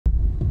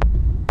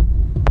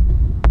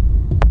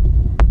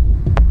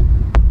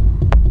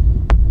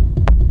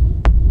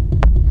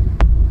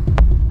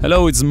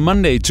Hello, it's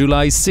Monday,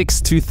 July 6,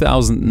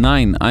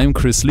 2009. I'm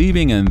Chris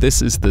Liebing and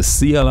this is the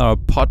CLR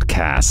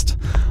Podcast.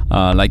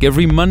 Like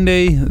every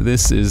Monday,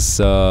 this is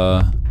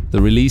the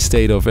release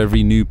date of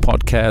every new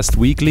podcast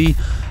weekly.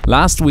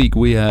 Last week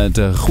we had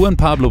Juan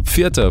Pablo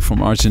Pfirter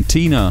from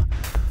Argentina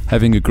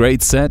having a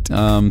great set.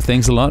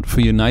 Thanks a lot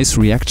for your nice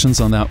reactions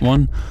on that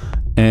one.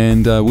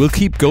 And we'll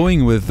keep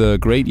going with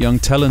great young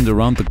talent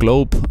around the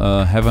globe.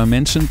 Have I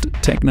mentioned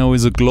techno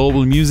is a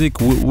global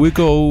music? We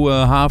go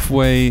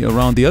halfway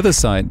around the other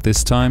side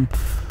this time.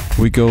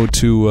 We go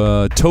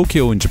to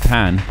Tokyo in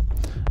Japan.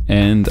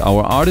 And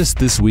our artist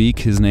this week,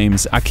 his name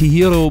is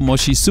Akihiro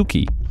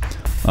Mochizuki.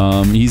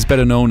 He's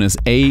better known as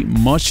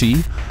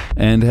A.Mochi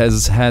and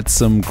has had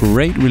some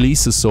great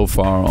releases so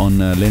far on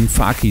Len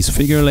Faki's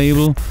Figure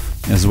label,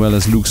 as well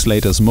as Luke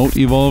Slater's Mode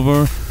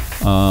Evolver.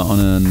 On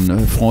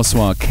a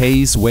Francois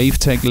K's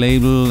Wavetech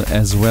label,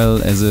 as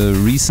well as a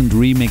recent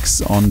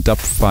remix on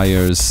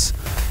Dubfire's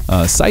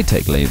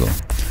Sydenham label.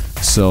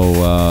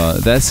 So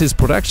that's his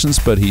productions,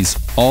 but he's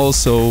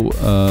also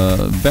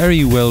a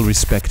very well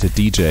respected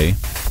DJ,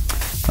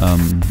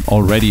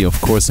 already of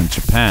course in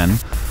Japan.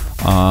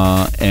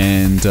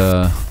 And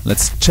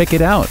let's check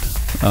it out.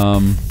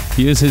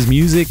 Here's his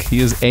music,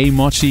 here's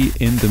A.Mochi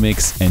in the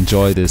mix.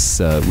 Enjoy this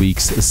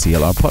week's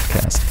CLR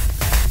Podcast.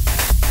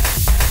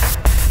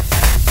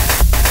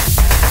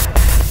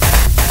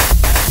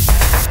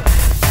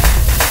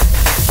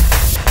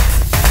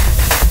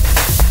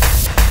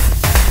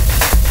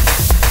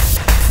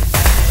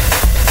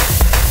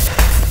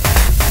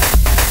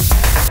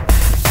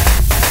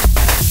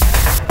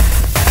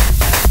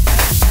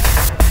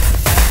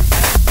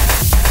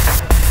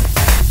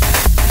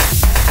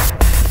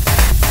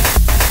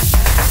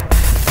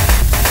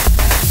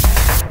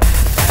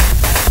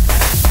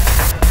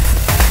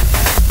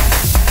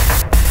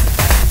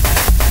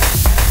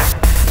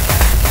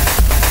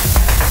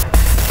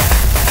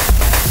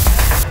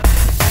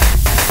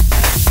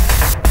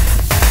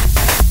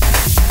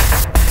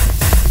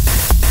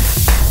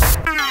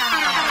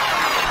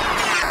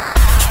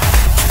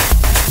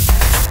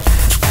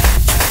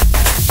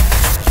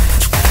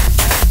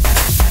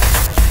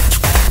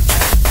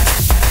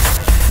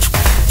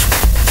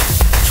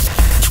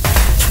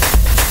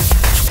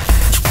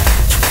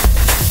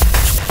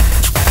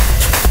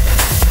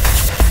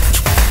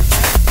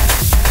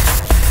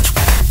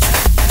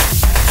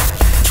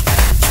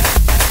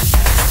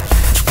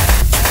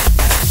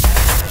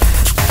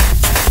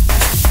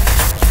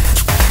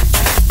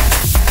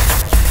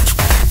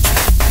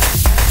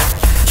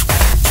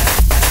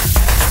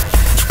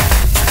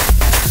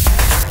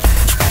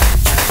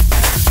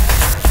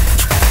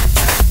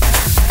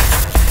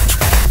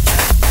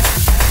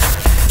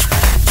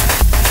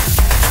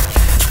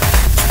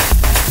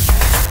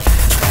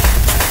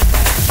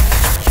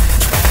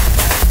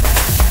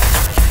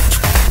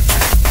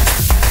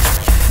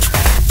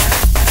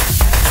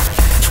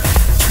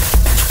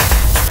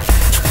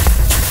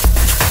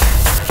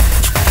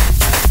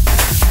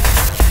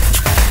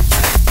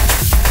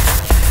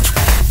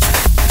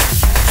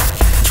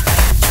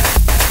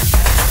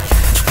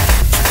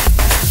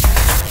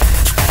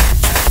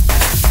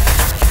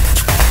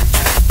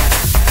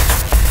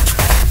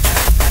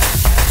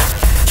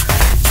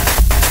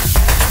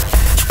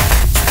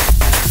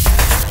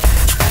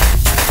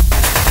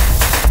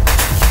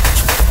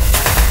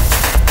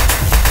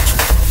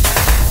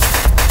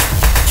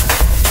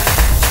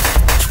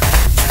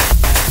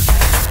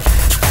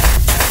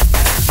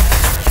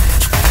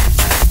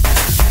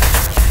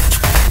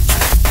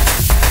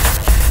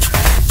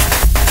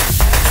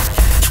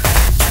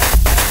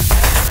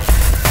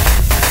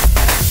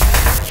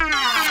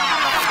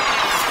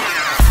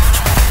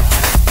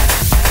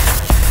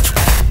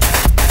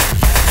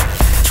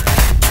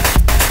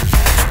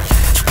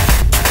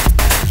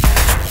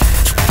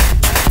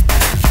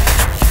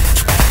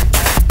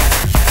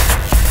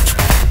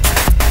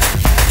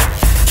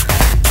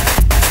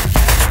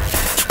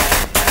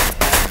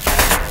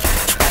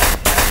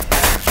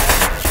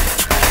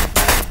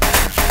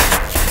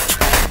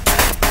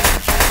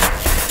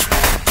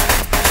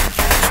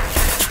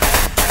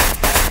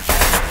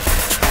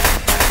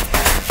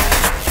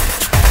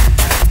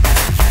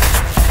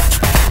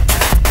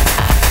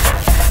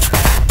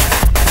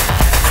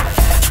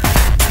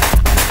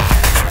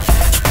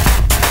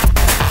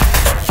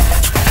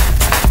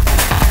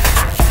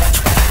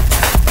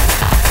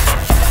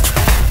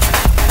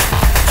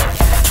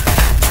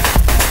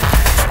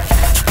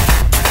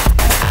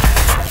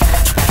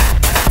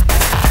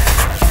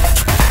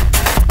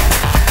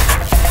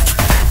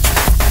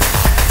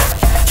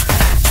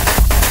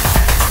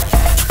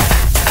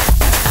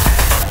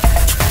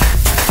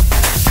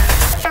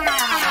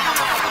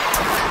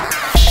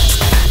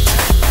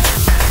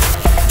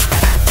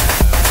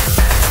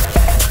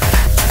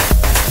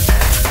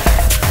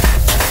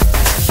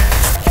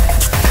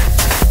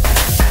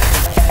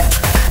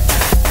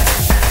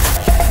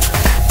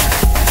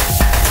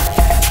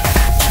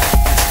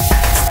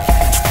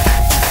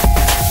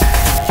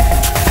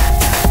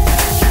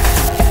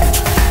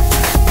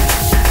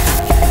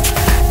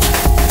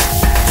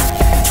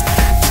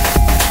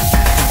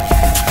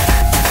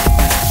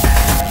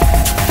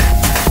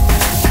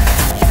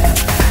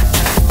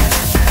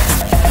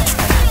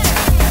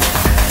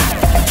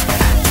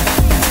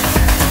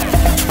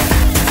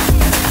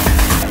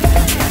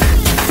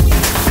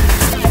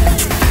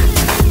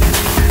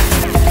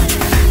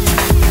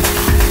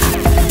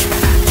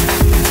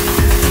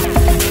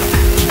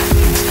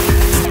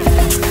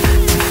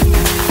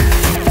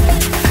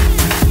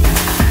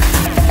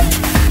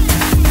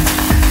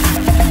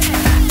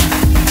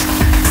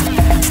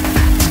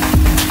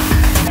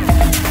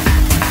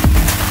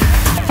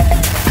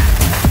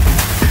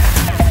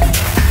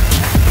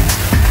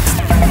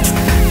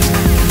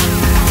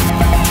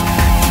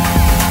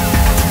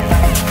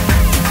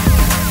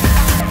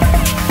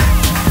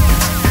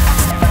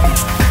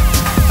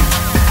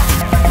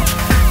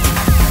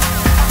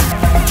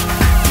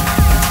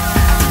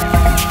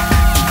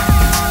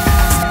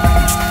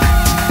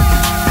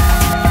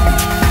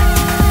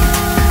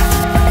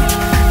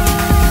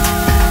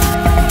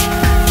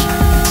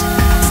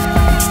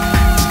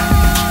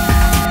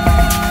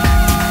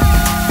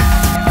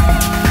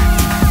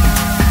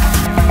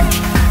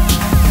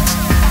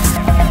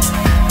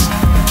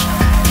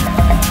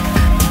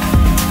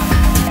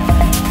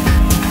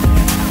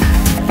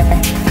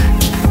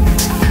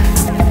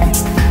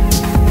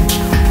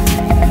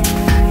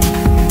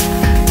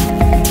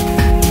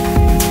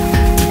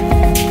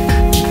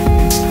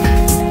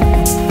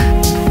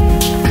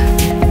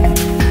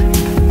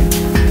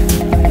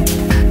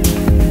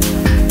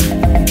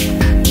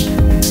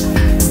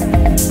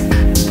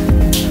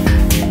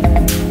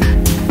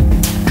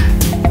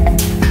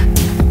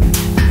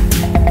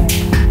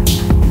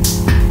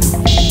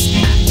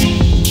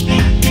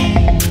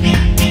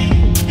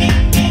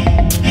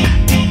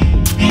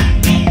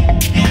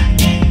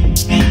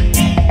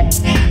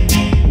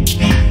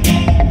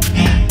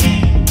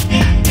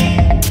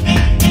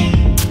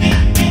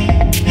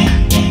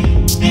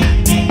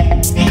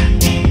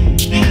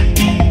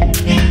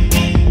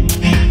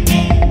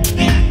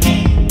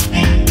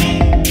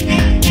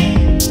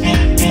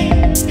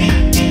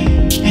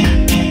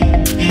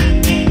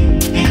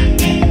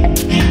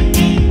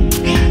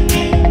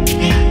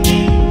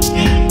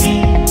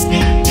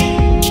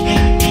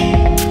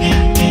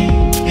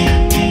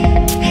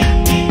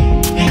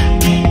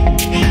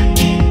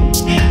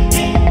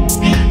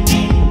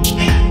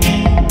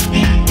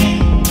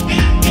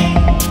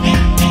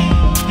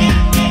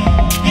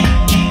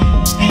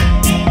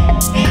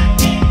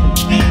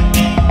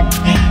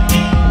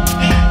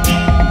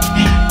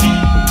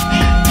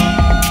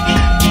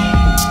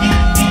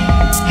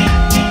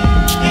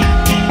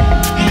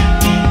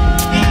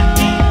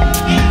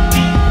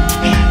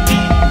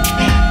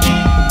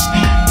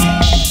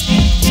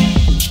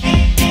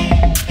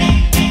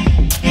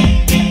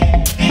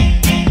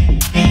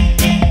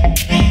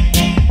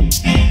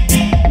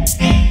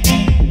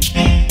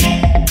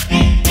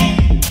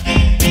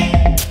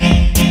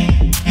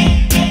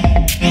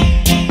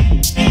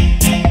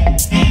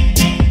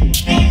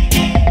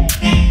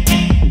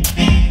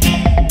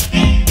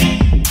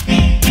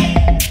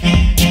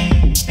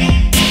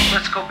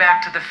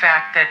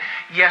 fact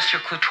that, yes,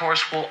 your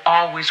clitoris will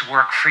always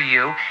work for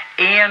you,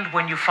 and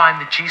when you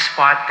find the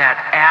G-spot, that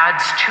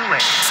adds to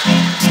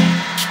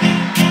it.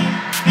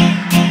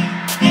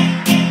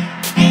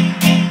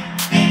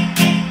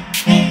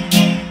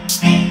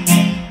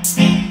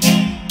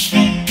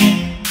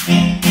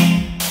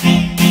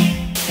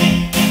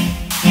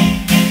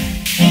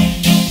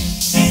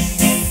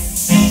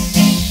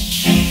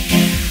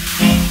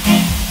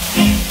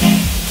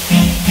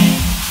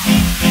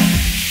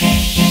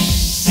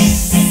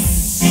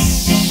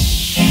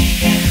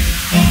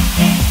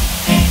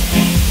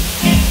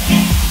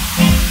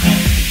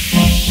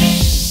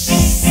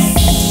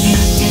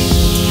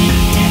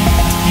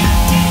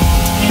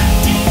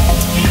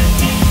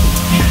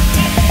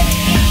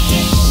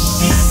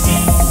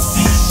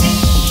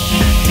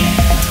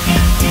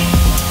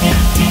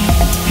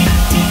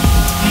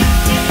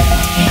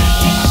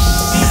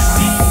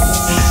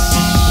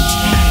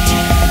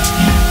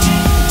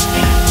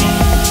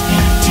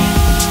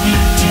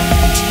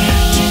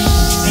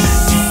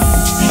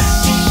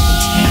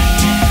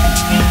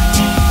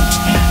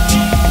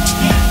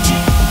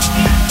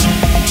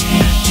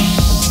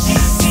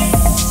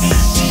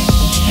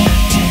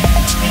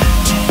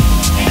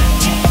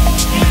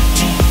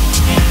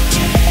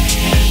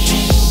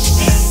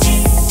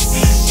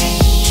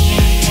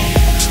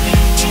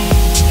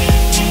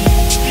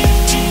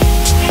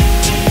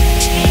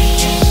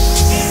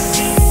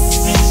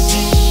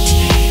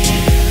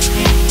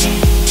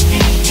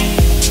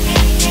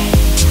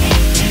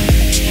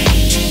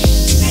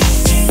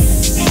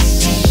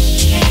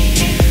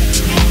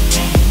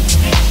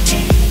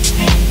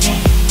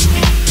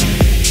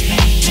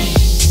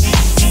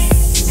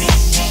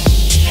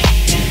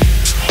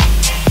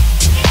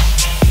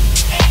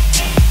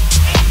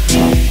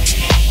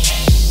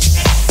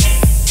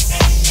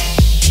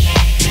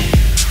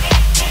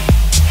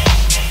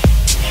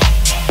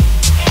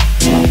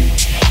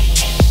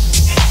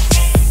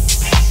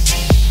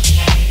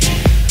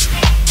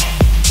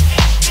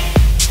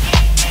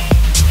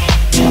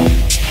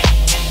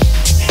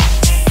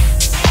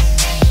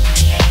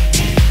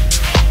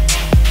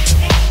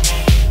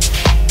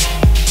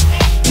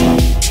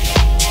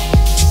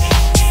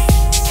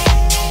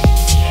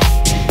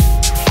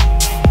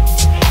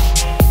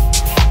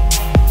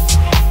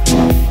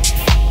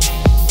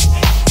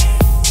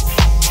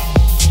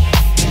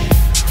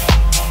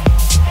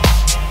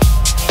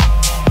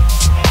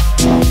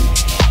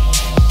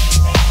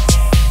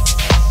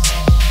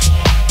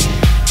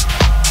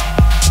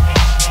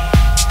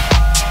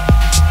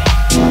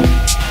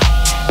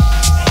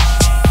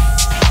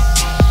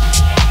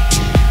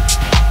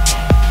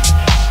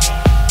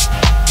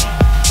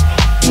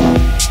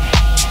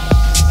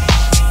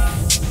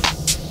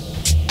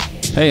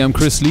 Hey, I'm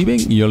Chris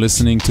Liebing. You're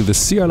listening to the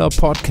CLR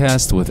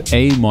Podcast with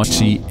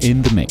A.Mochi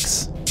in the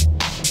mix.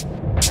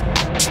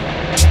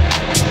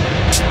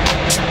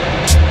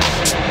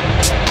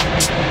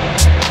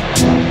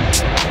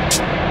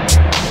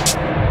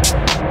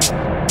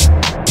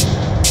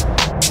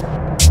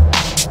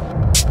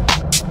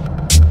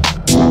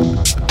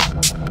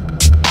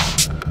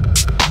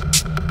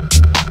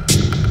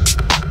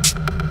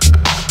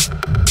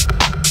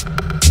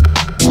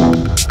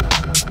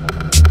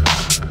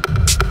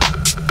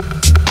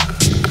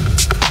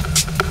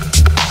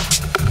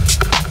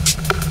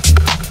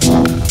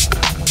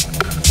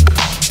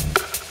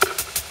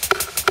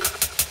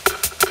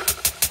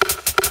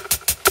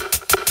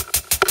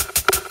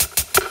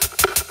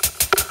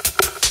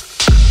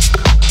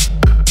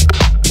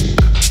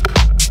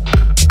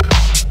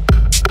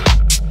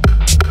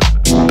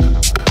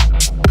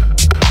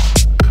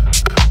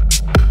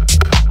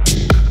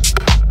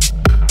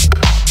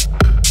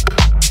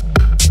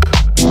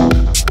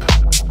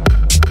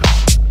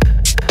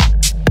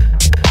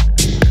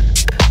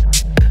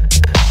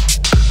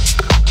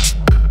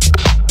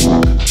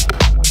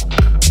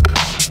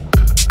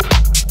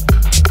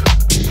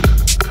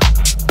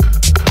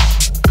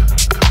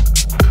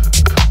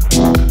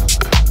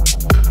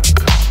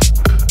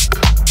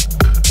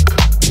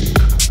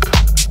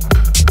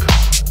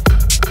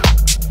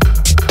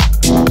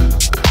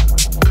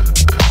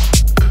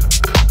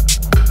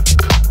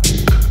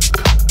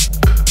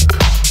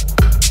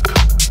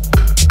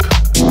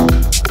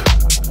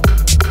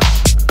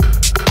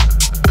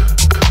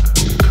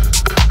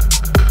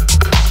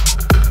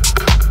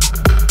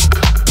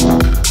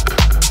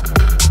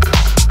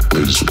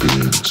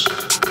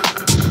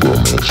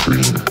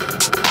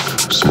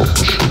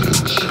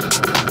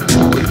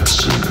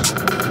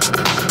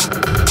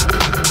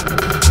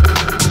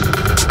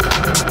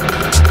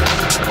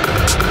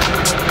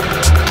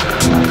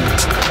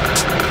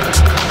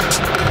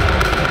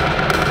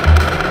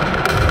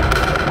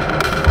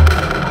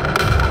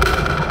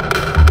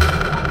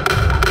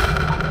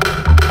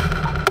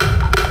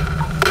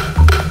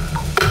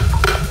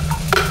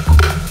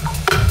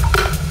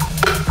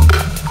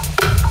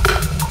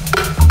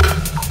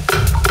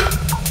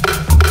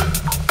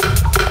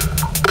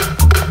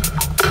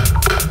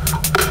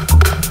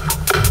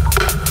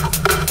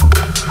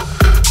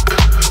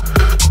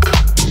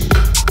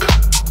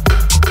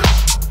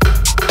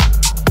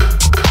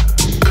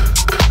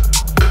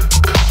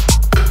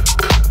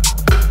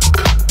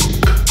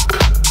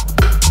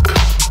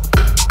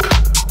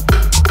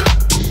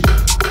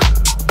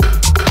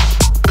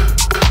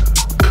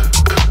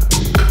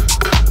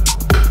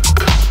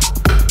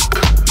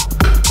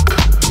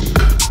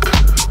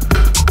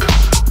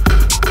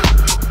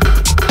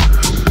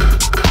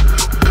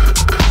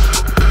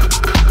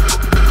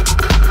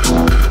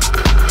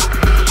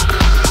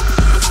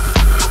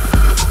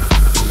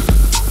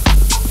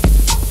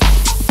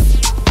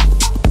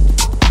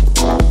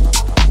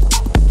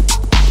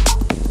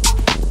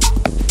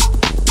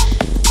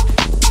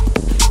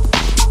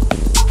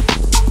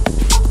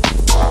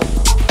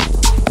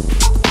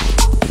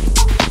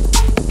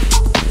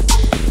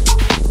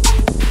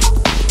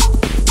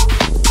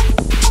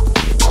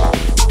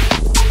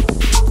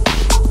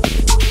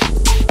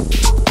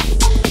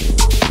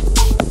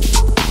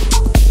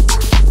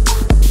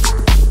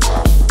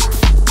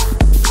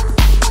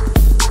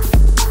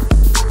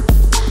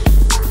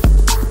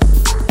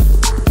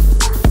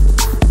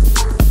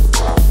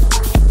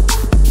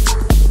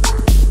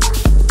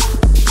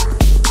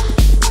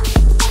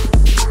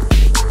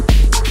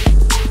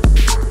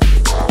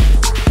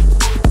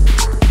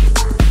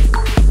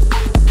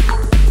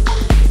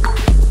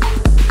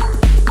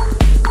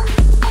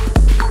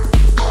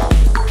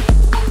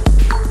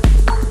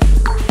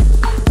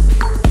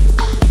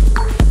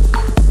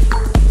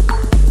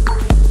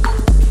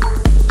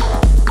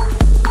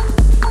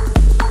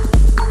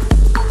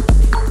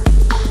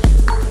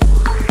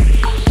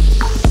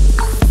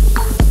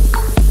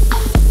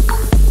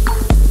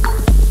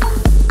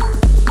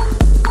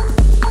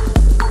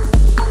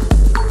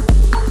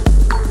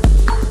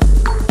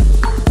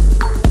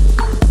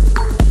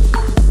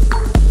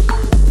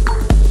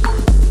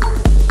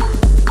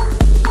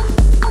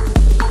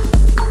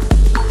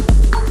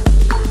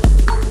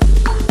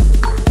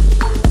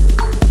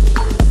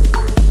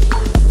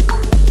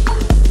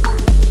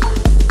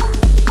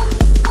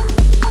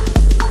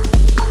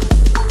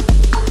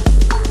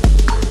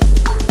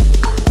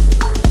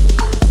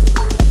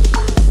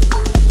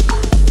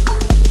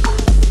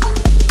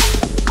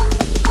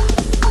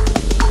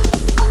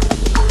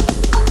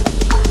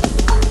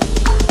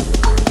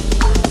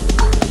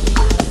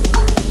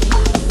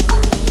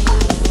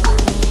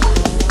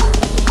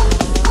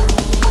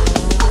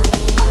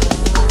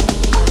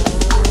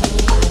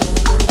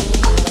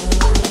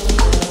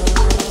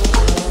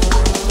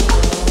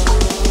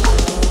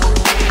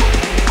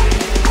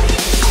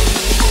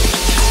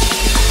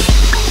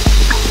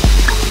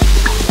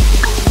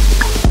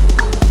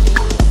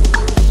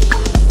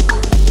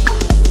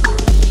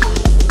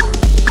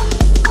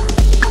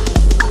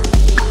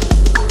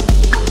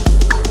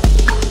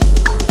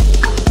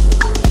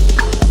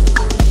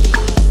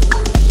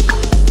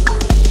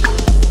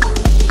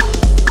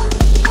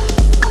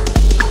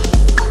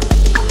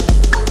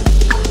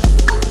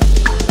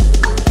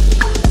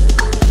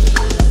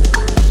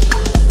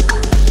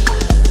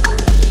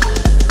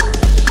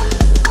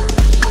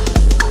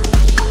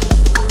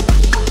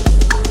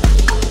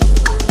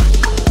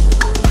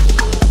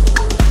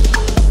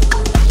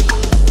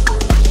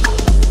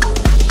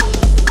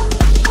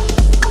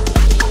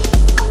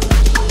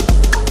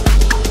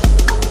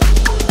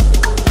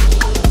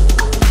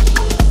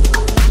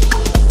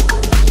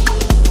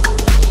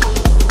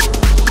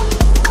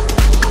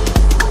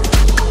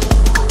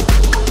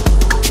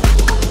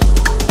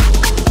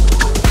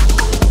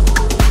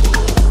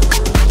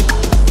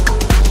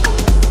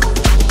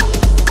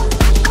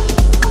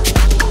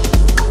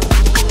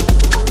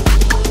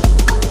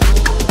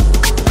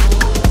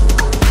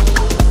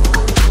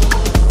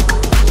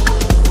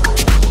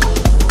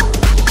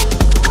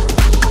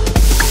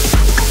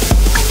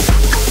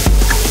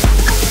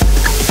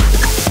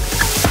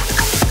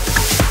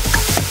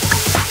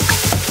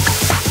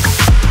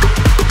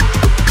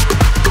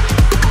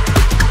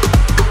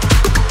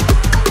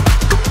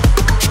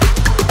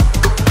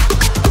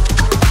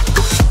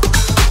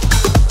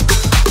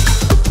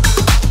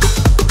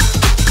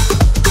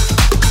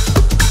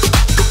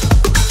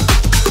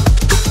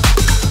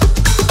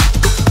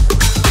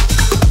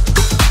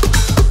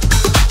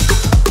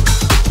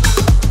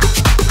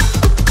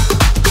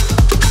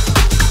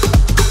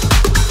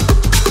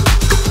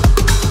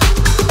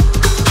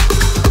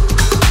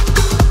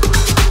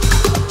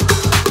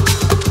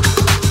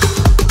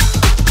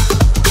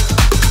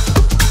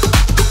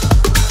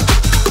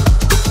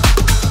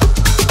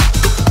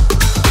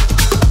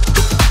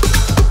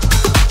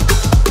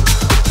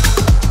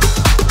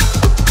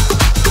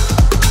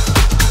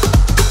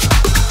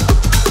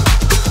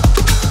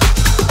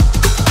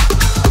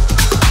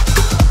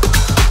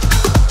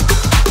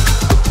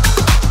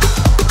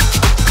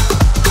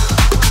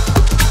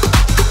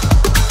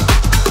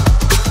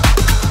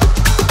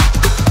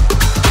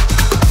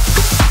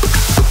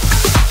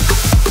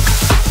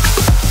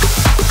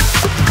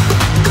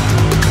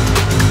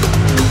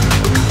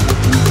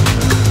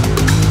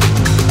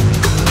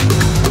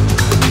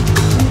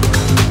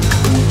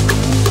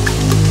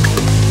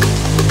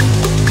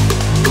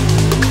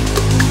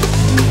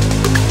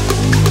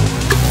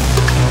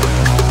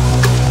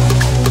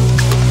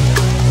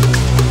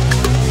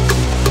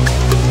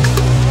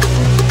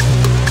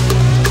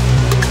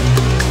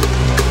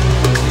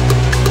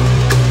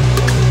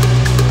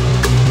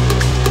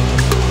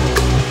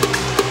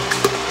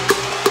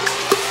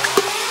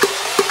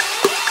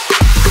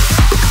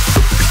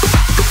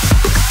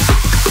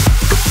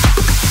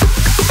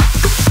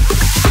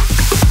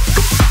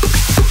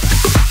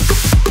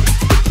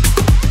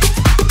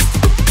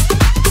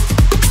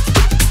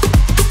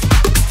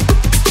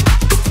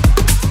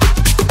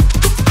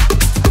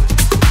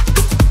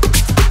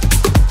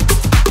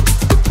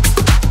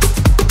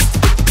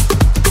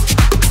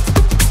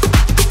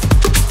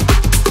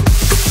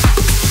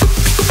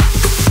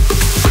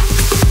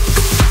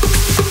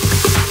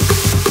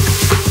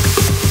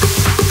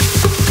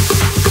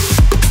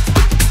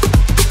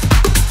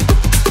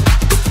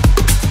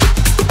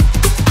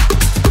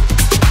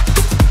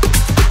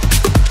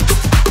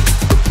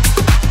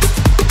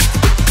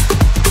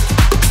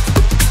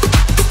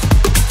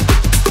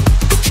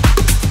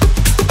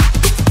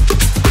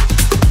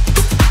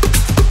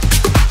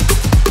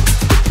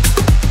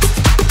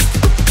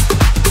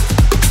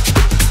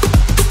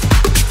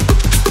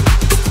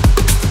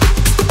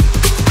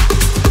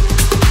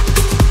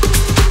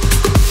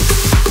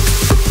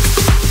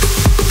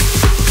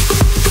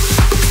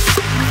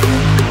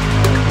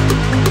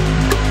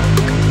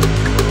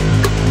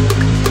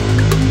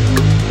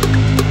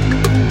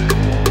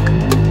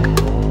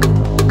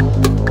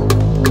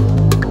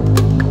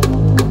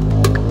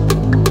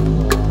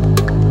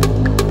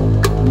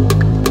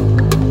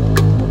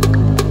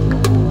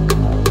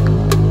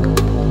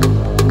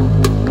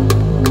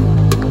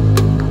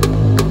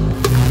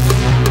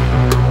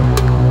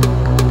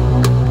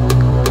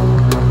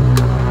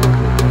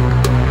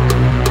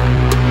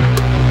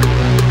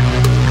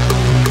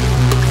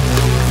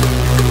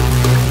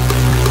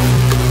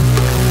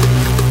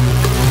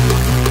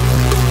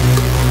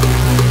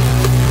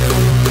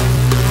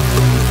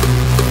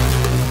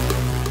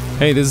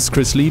 Hey, this is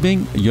Chris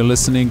Liebing. You're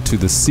listening to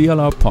the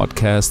CLR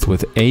Podcast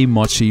with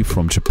A.Mochi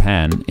from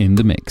Japan in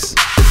the mix.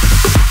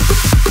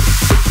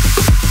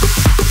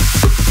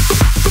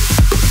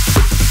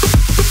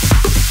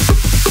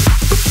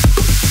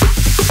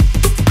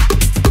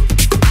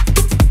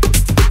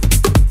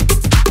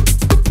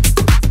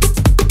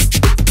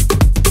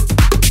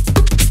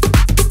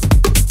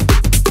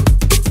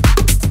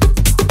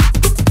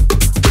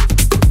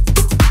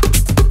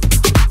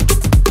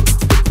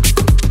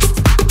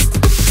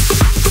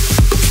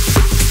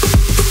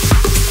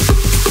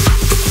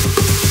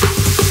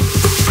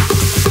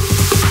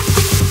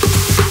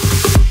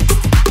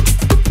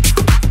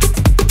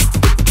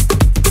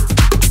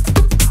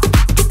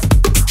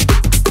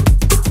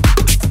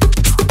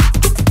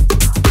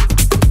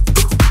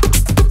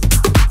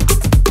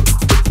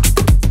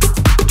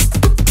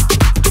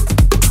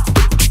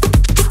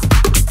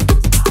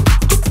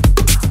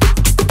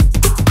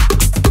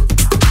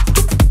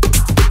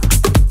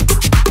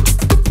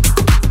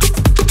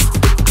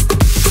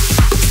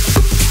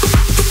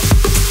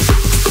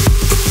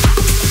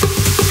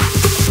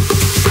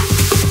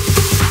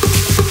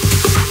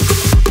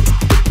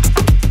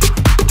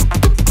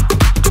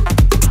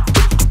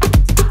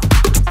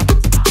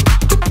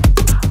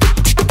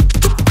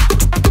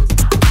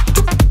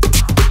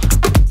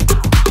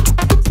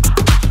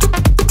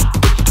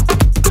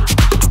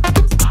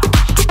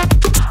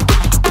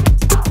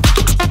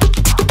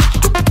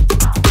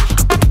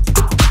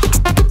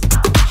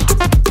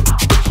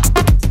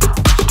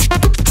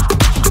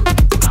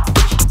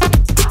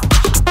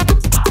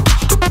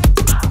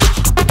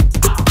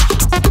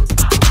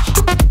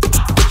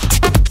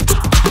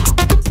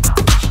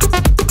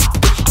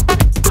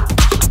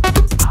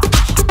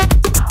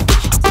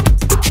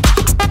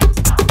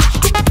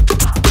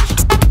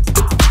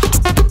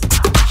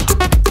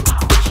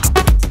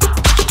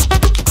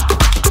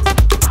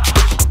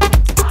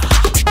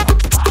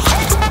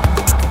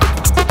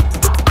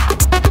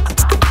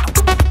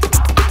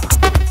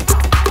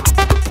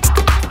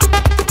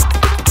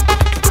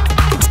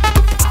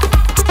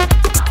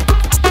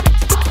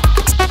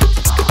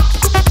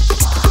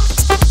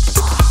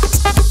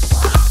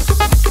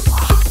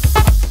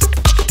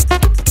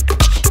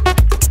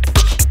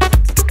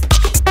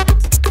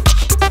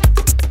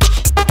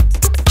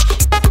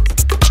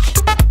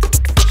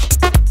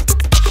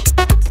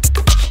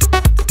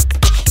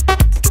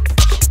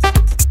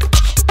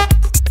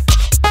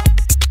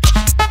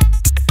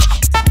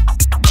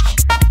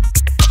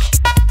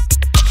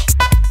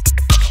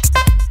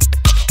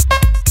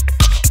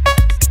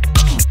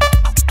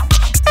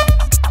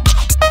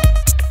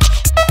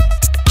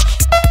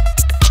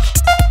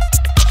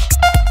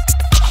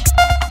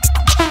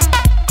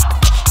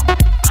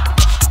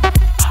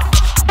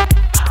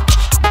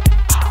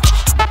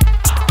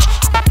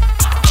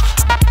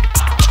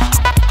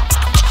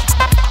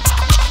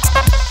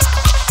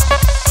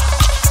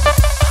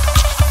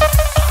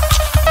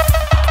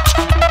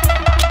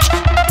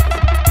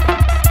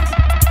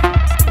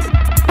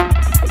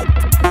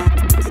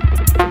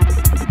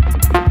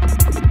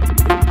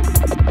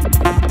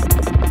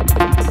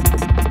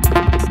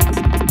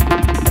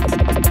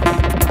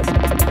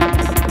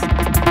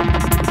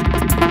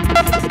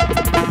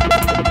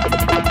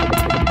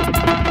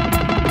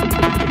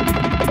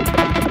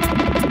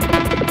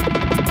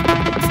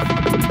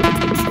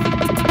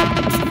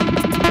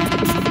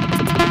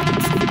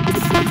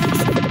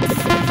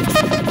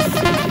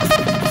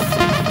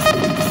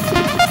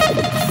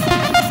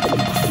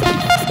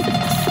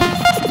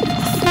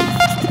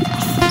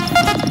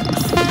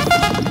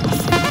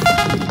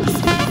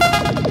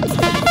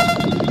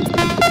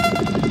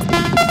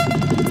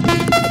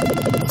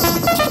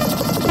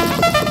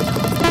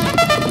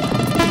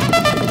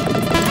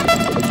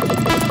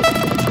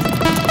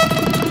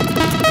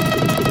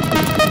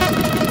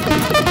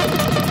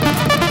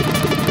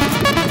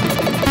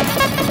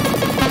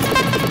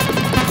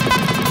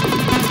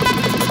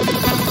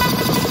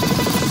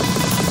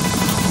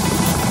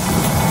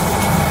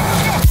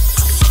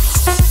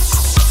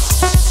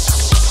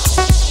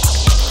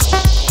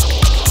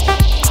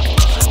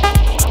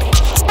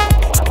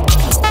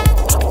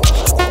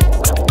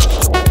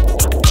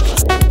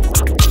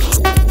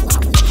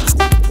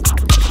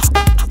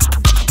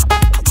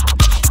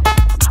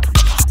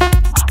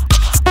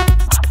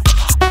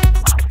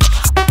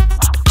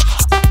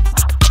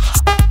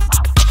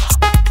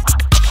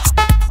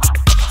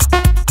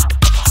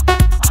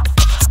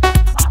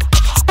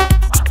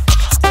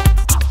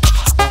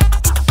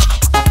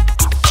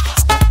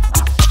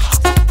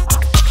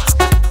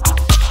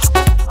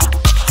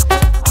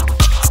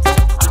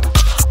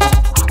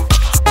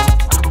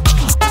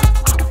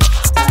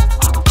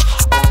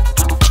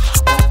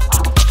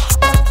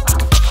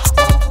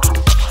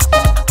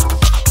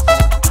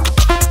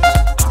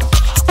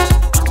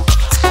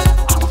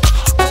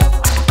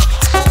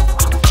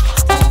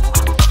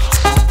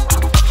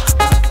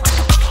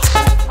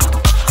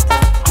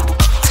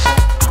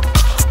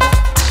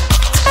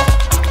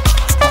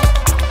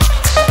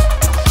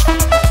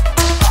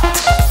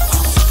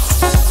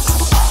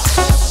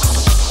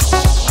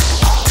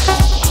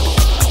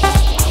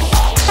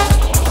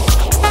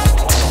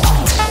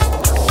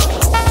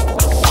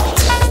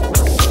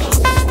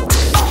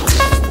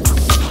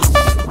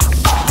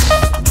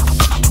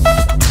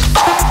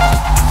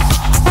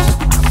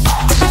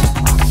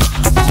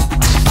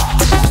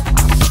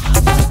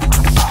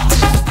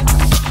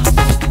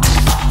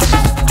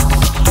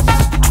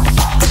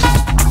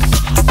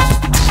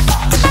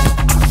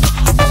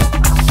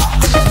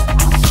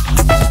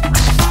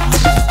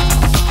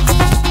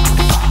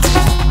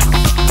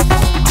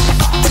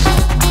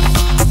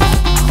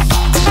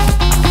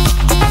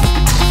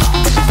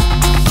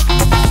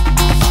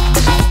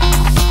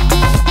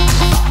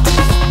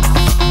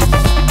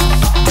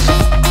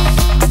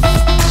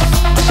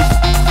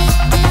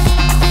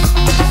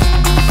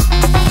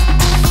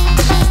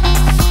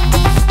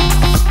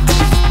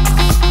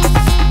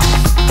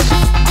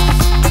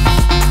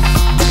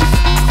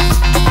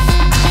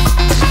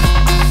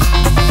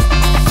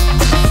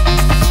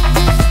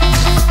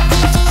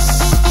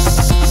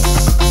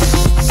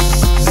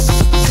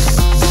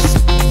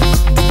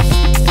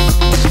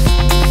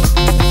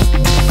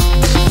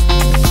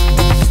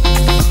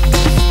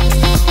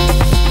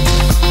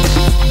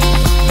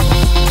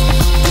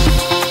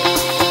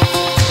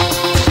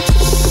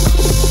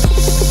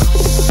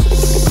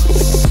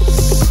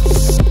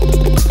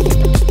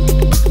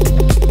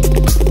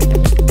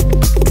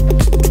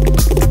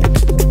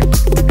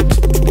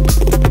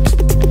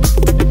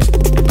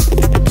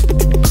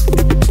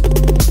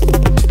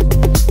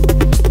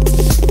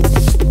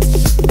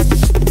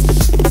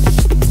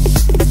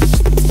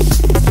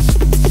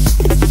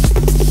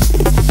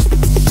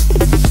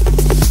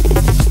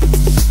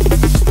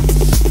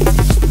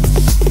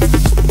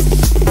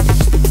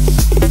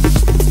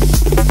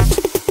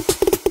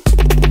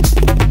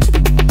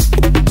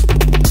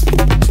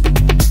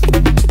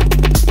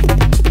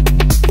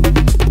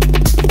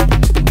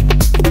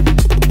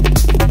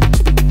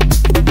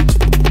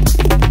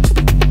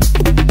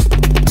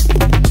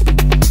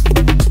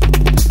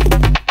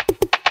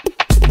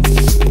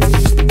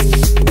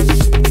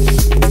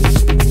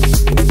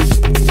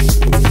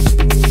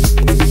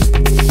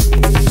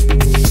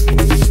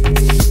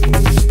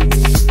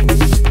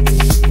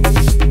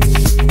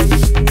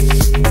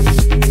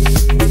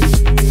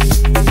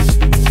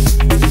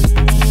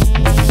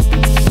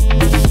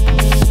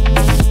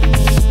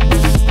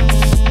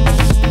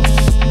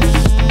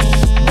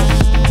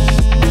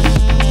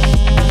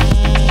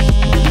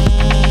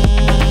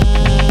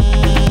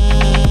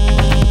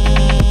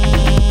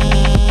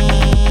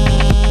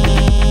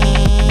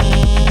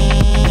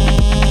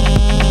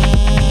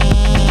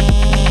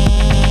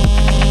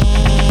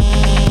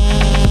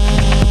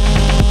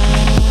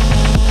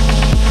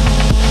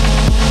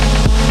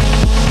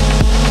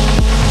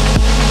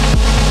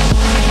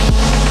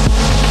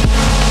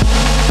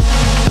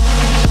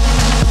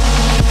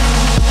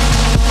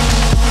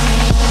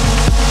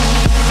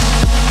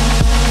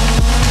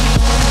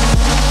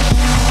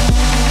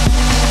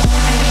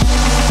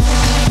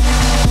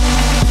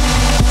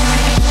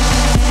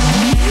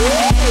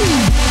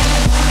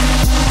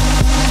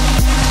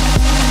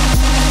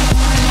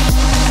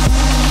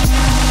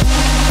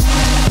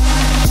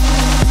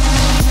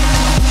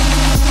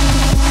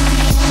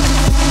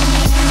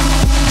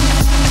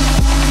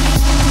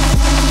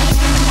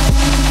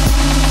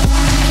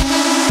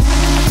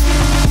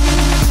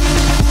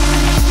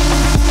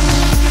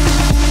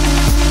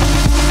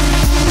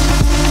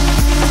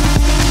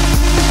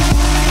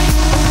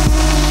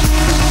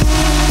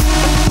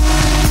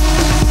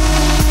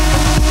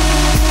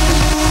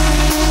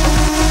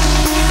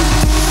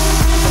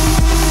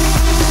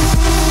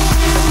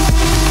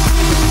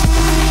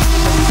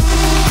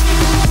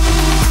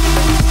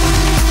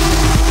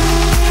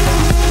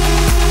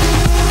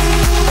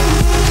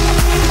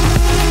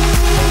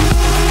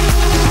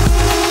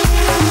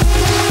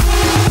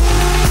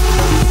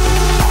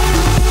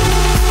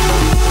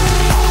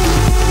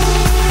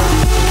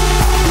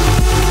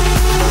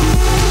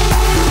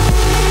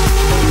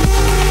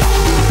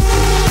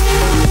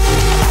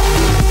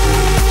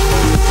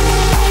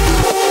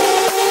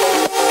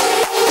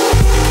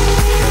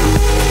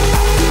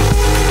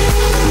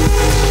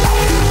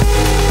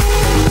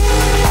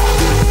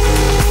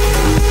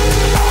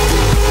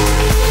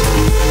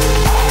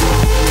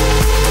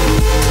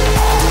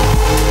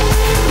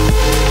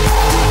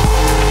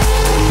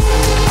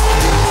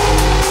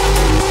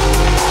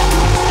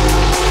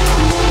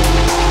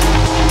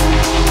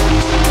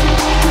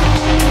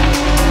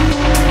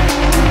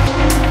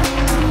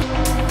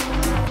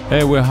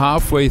 Hey, we're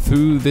halfway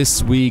through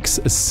this week's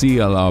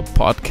CLR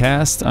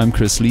podcast. I'm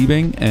Chris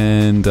Liebing,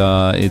 and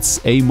it's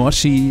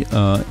A.Mochi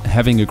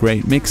having a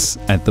great mix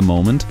at the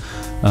moment.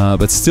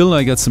 But still,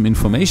 I got some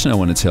information I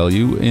want to tell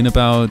you. In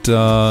about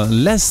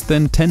less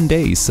than 10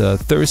 days,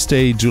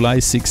 Thursday, July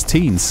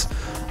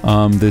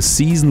 16th, the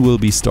season will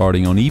be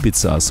starting on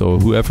Ibiza. So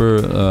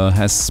whoever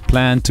has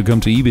planned to come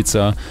to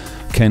Ibiza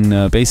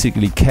can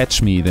basically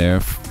catch me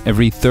there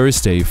every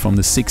Thursday from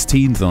the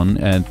 16th on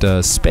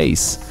at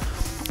Space.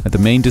 At the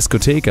main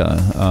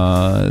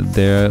discoteca.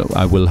 There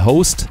I will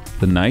host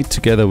the night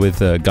together with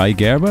Guy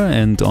Gerber,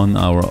 and on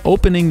our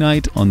opening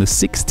night on the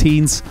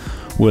 16th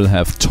we'll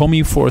have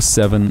Tommy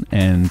 47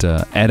 and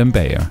Adam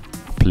Beyer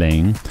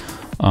playing.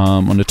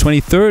 On the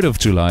 23rd of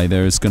July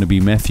there is going to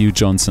be Matthew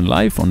Johnson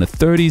live. On the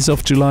 30th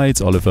of July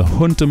it's Oliver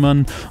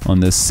Huntemann.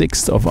 On the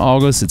 6th of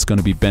August it's going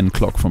to be Ben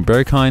Klock from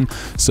Berghain.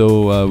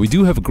 So we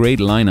do have a great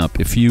lineup.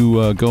 If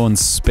you go on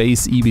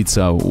Space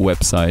Ibiza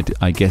website,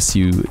 I guess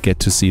you get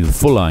to see the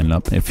full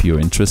lineup if you're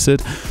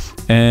interested.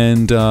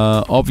 And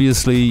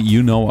obviously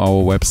you know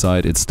our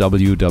website. It's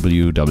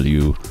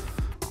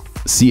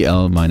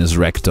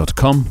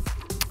www.cl-rec.com.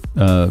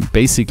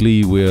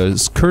 Basically we're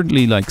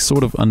currently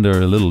sort of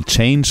under a little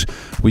change.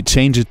 We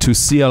change it to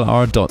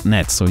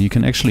CLR.net, so you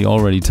can actually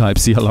already type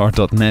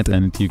CLR.net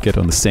and you get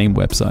on the same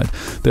website.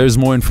 There's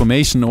more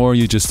information, or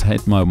you just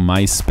hit my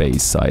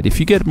MySpace site. If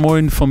you get more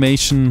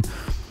information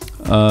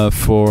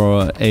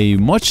for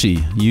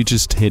A.Mochi, you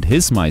just hit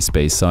his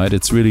MySpace site.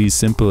 It's really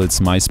simple. It's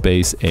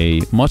MySpace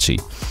A.Mochi.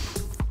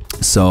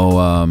 So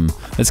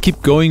let's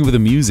keep going with the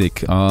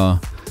music.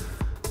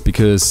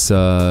 Because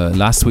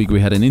last week we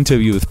had an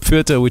interview with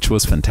Pfirter, which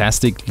was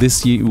fantastic.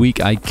 This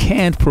week I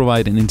can't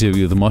provide an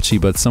interview with Mochi,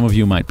 but some of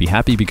you might be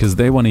happy because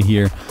they want to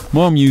hear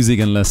more music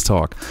and less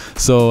talk.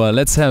 So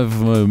let's have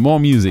more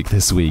music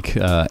this week.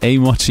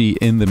 A.Mochi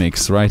in the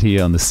mix right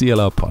here on the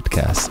CLR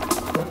Podcast.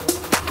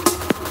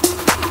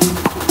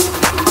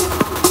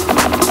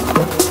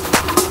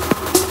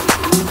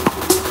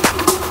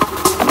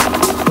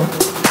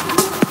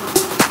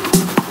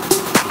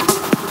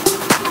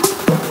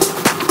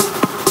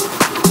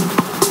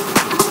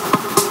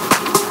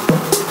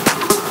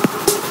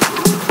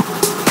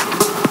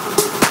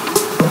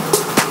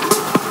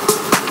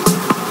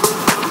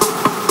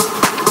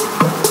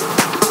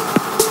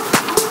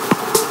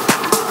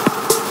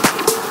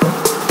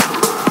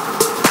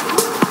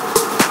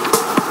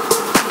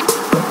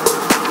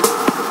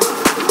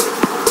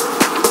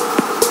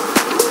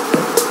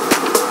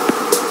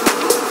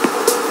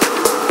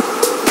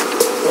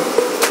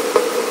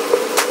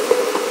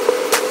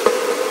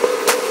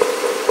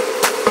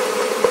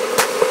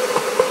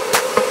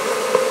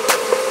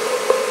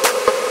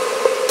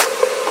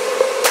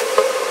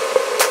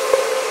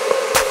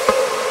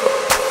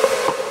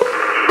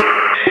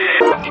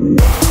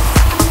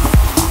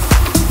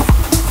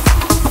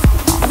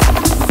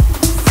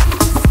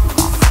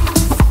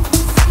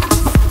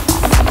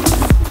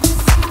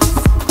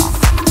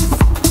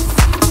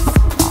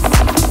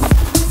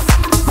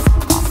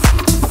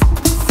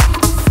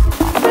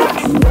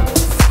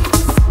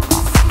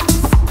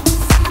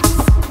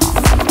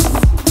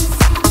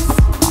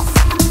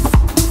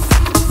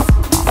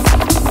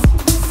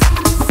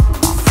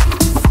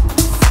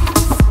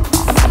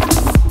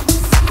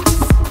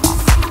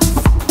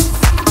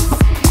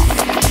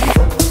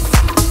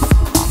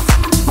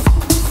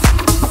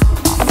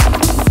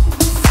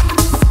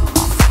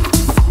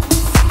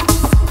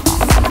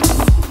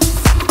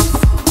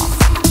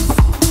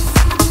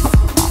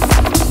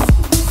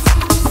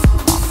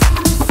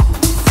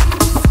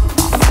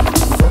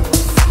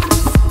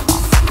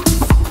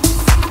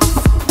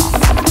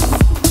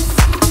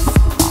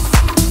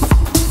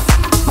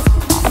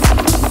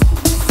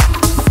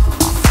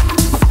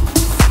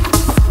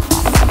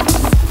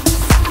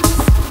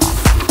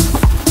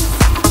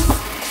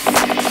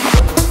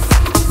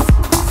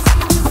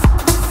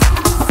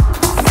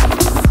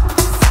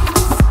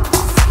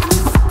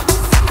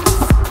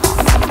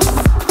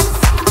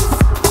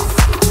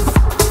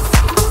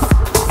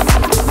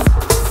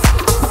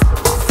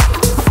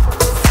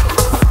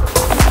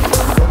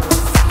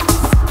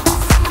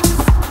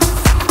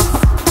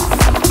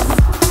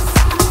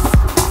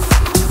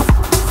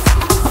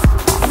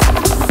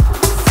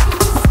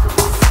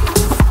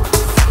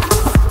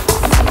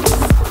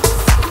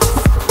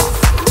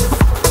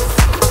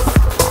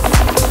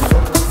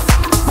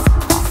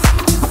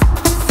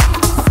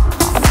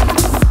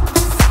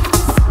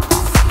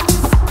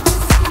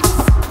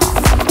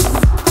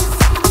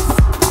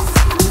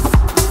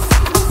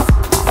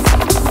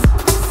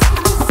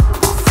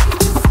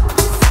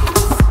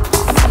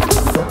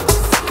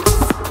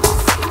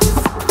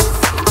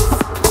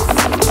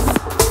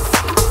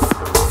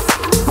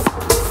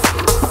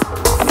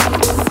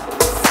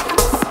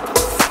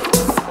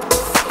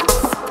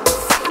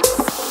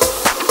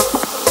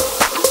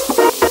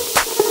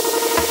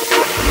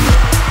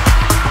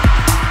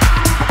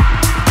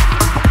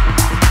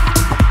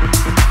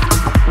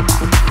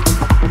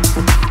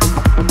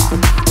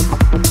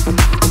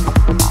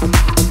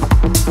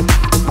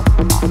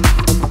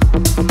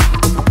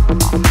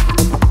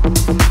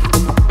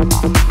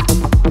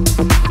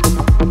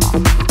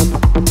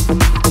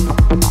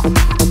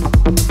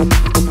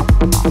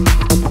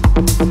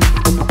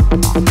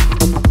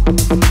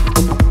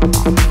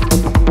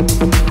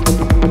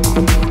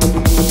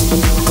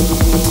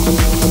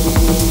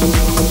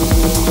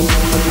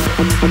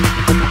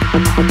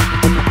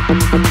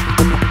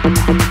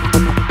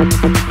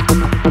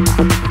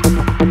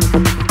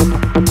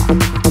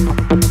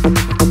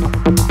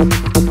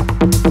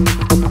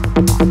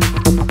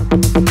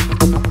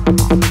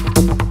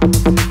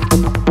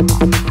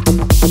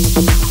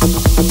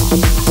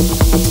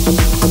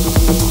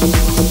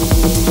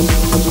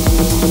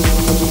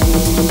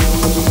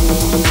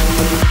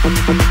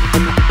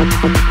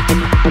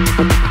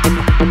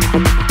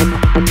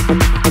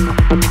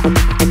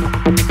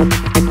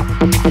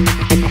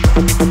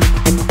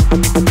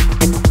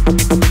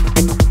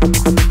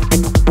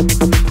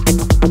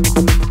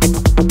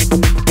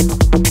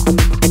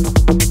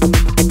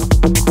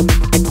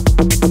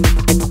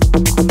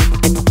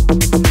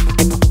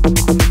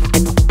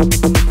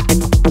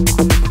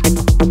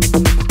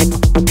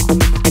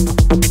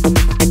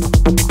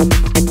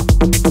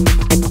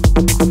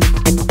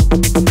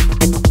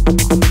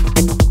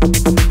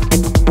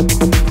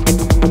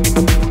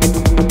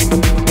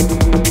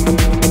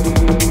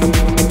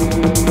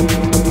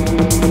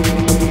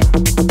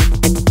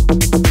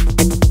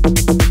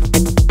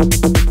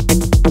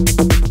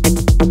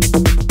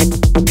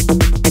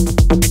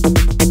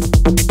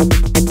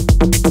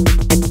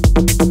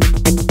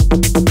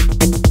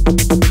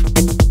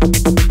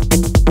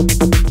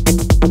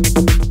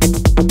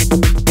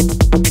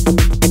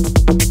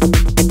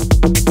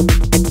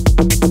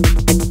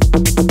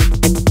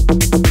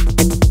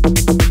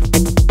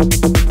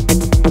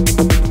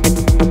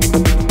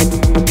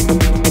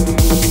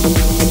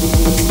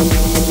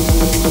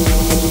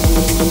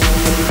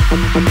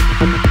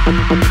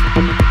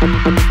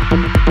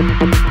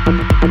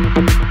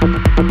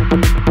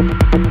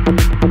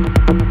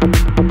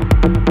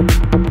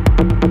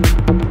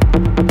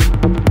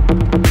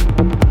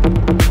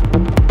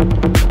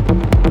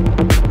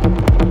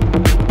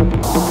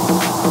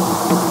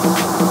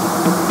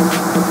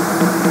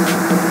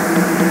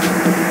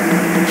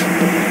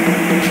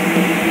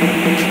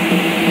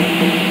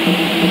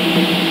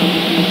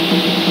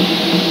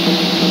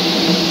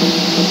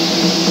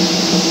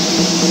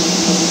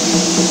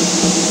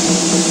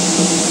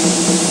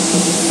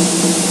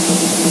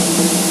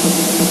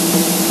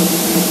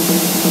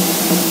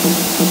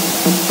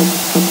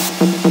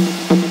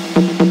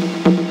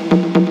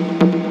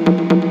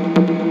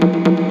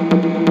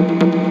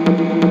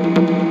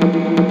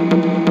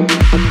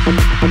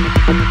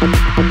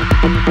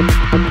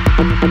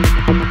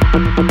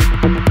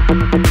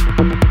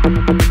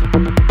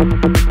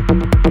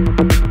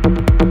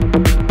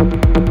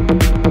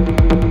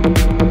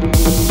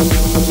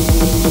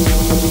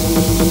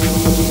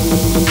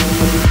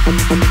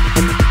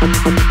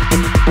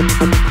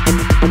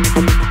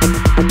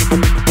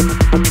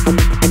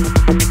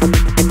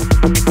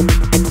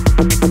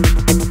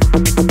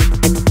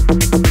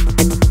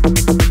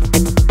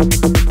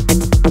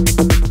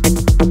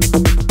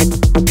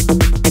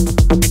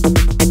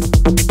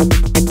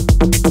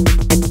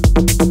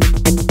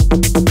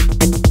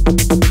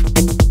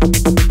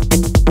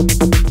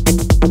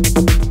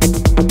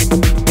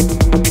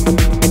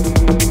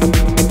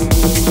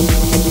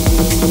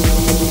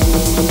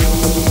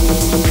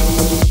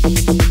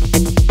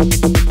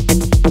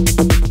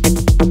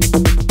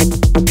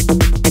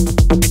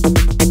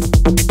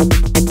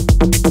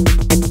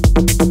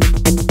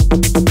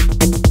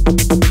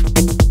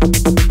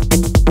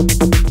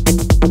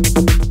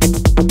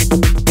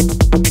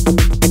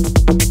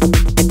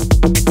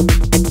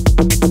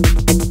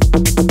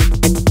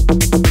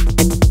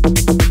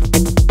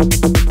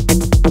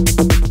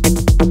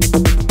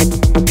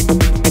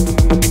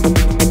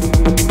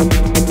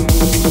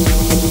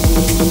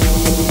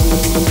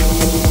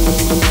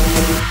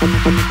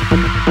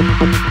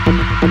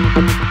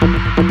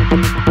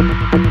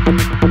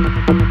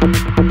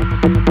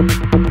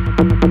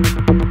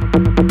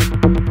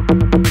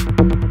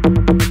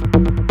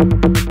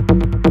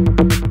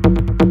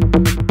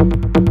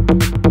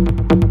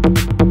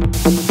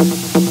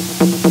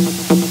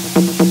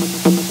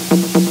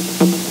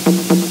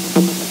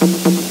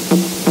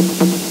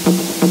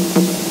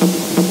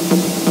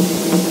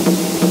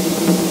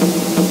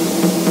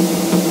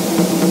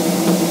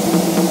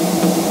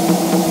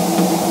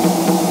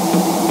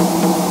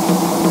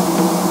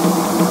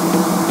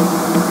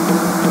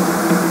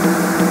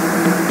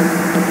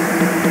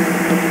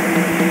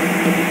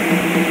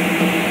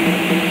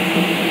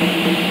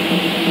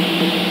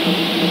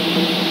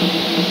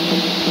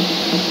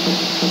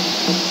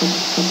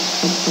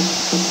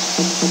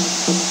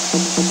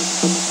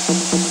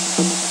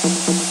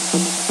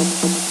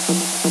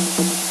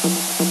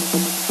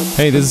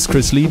 Hey, this is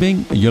Chris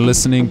Liebing. You're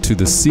listening to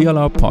the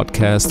CLR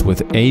Podcast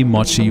with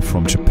A.Mochi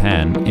from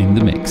Japan in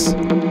the mix.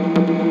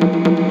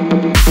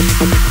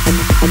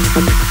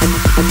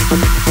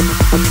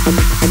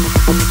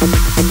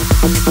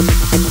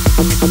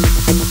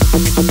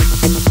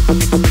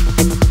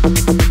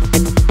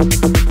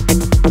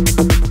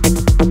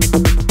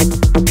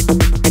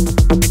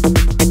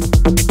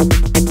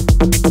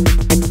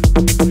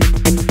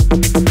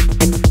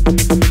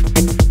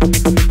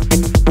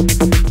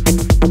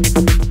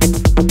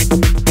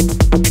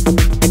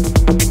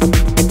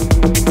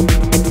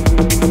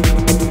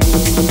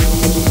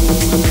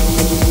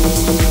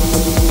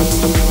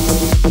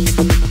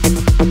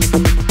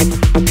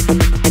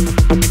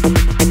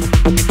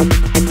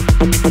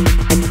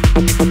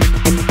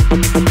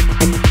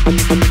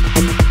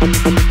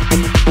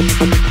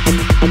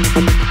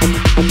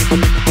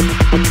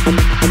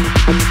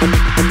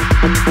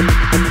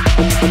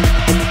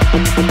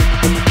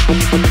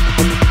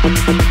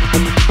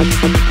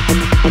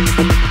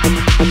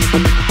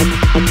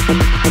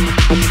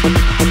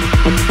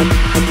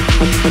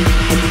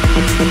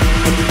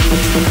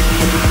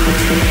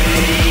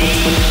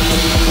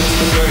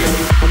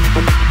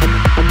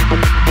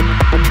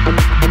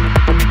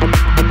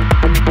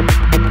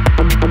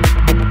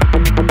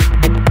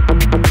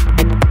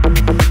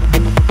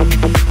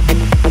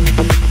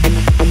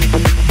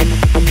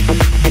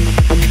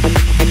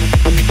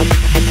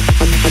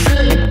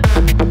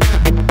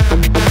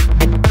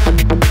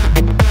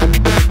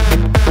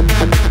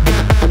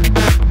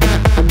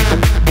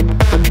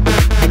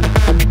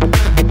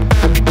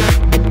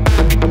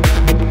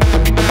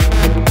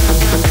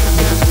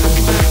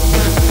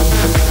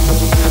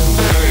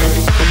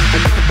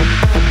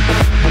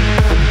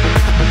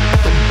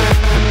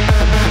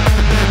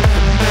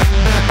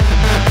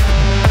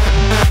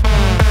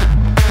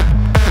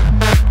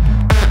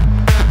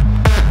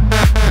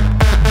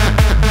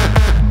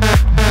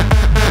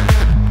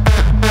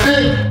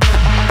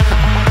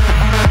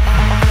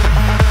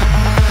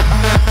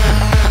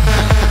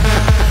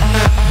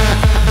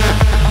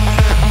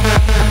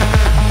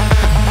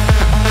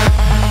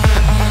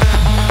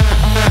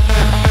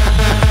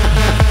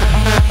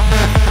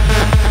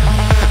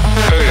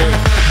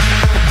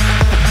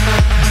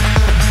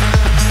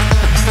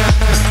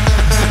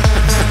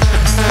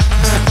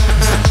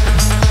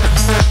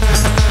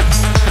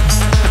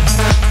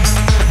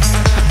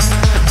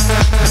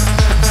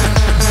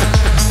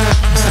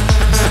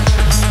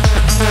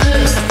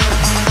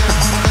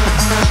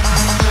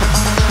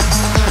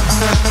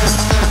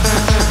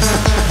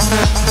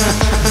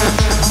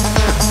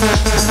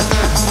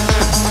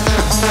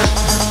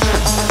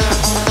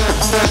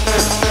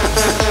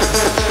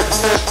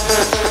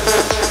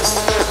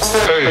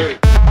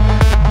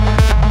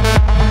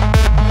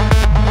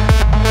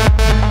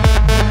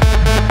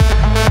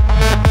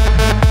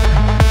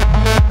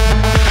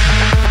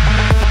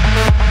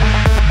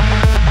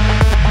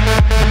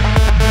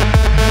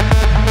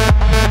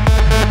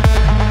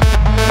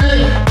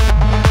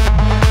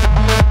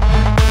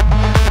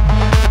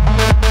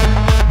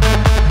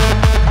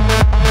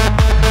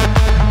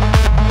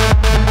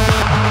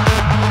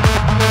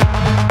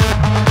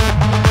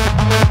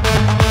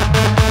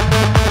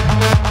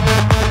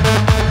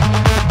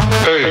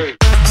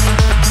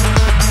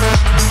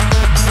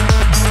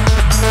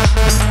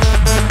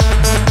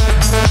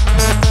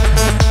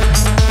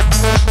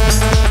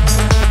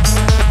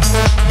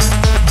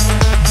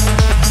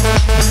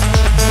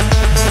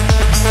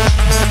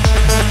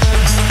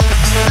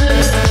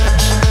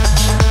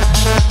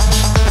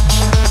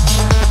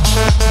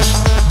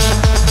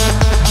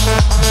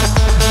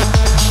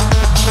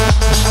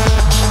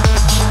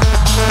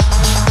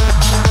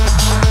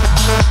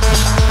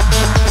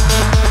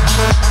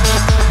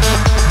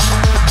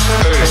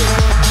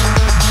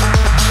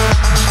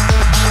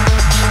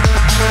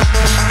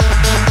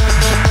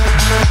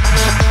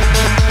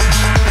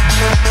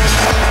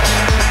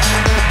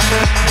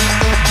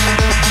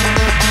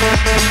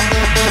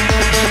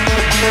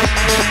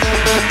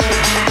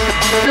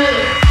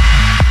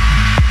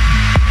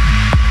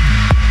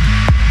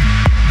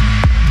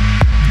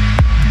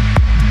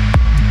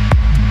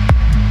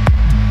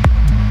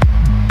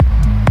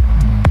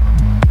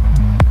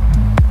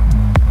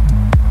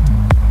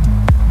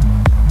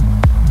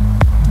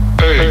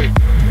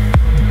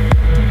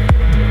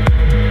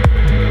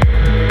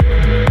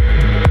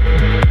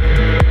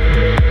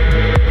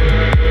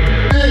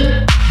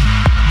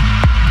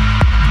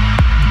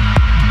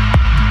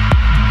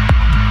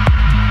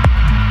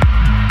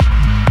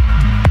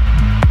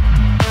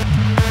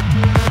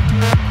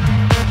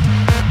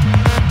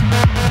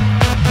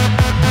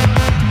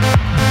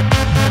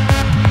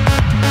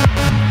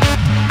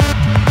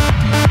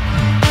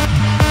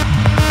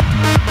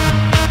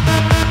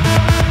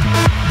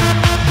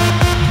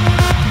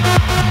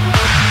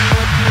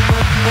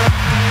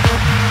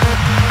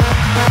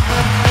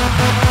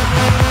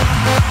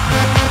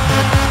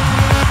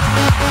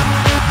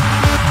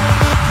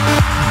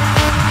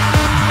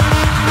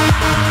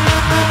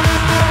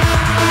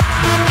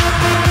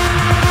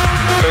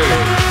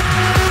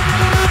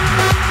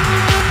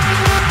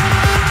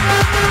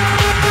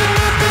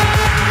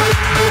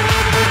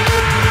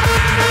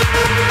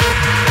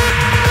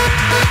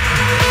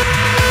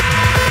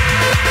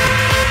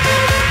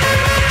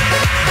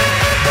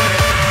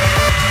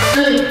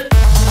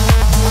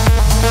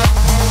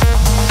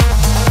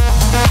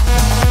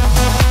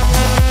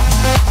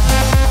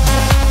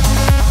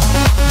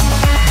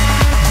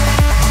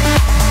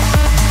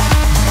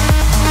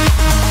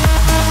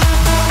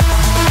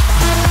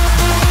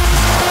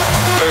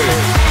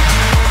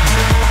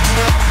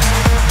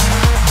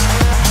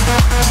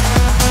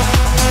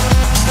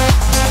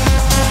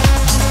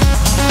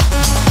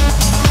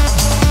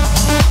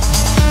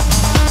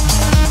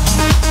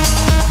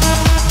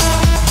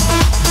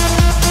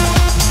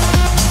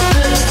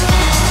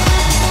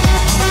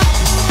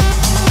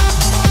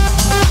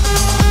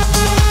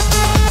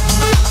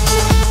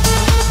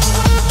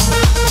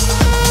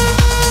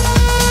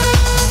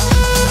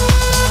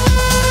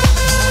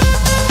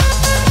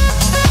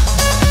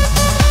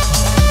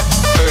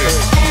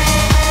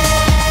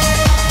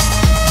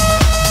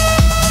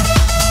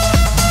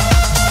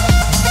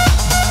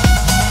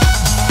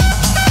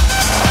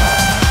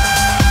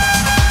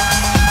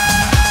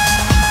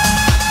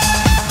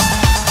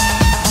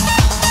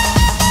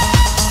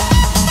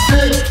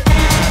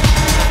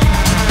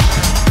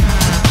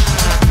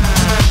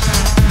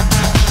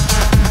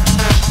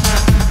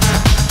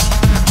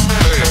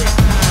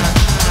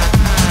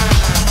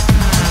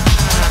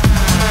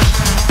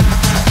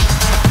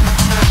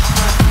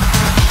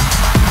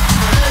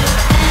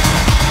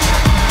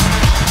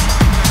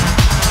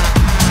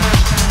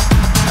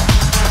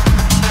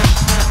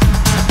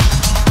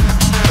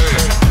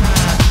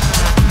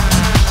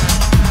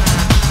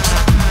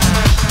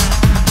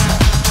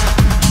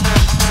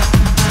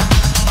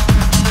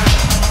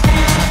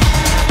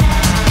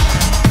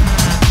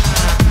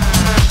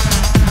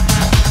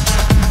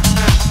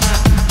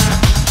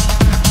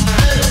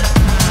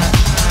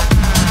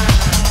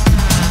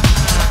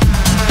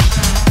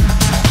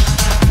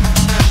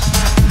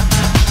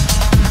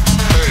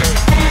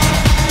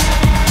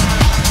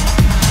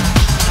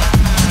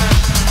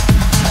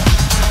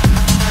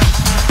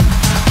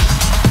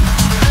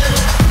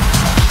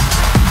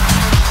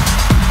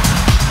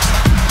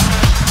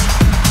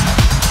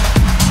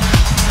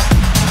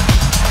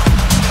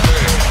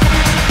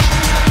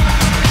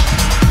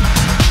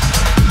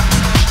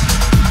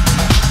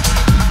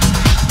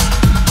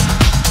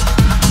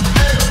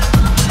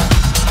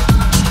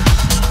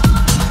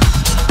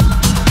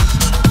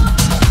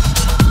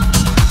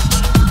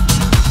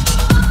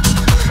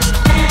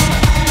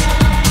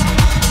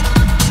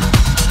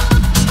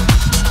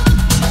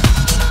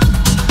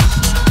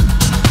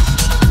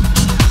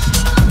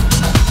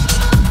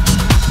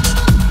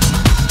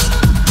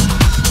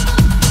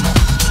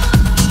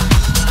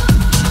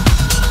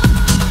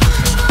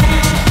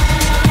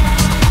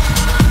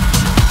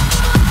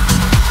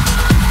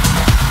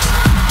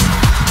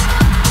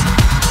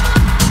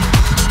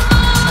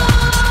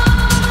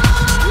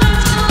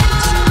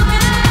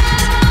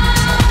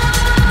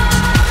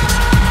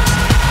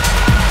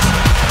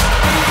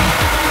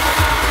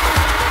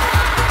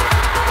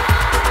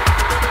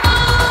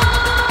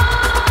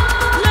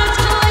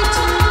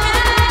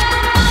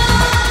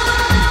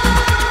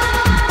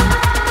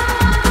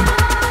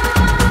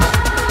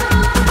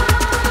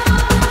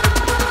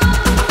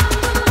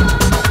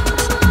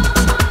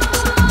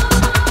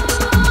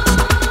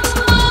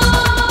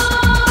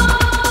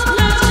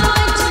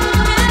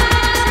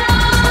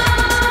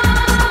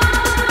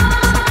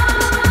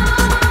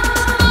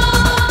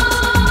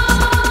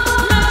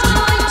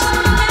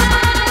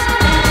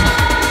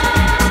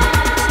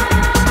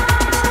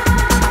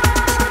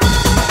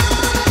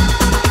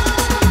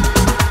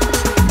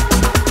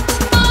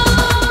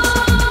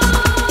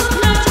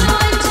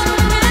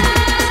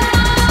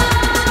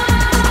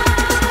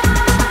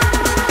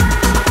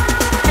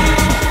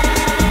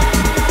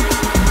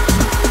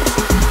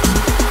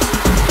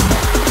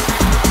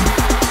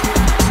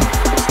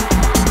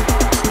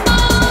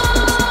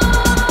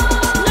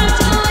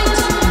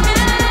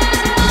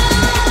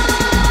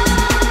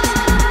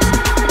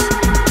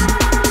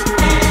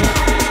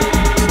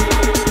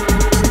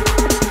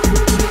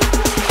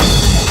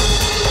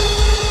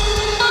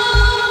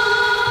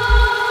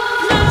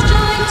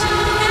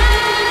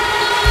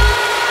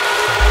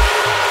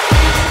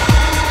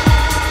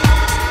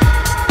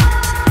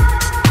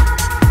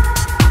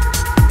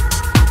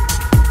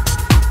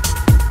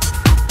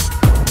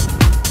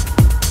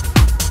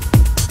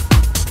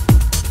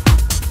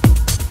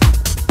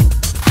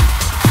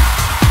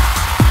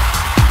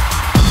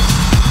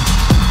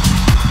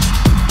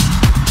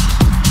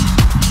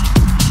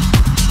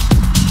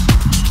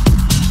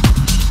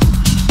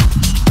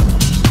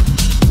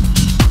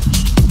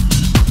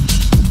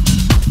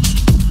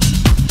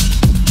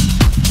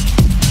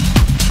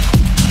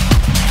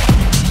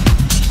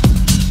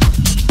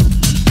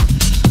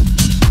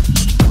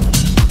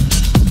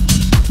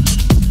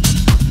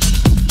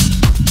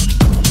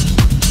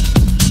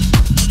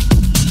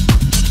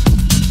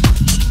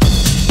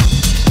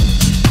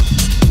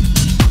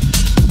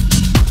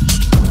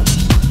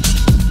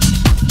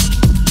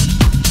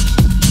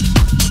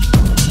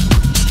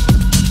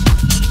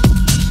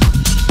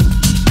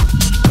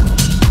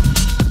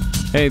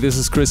 Hey, this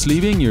is Chris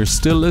Liebing. You're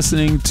still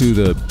listening to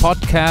the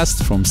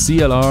podcast from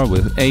CLR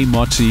with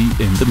A.Mochi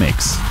in the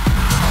mix.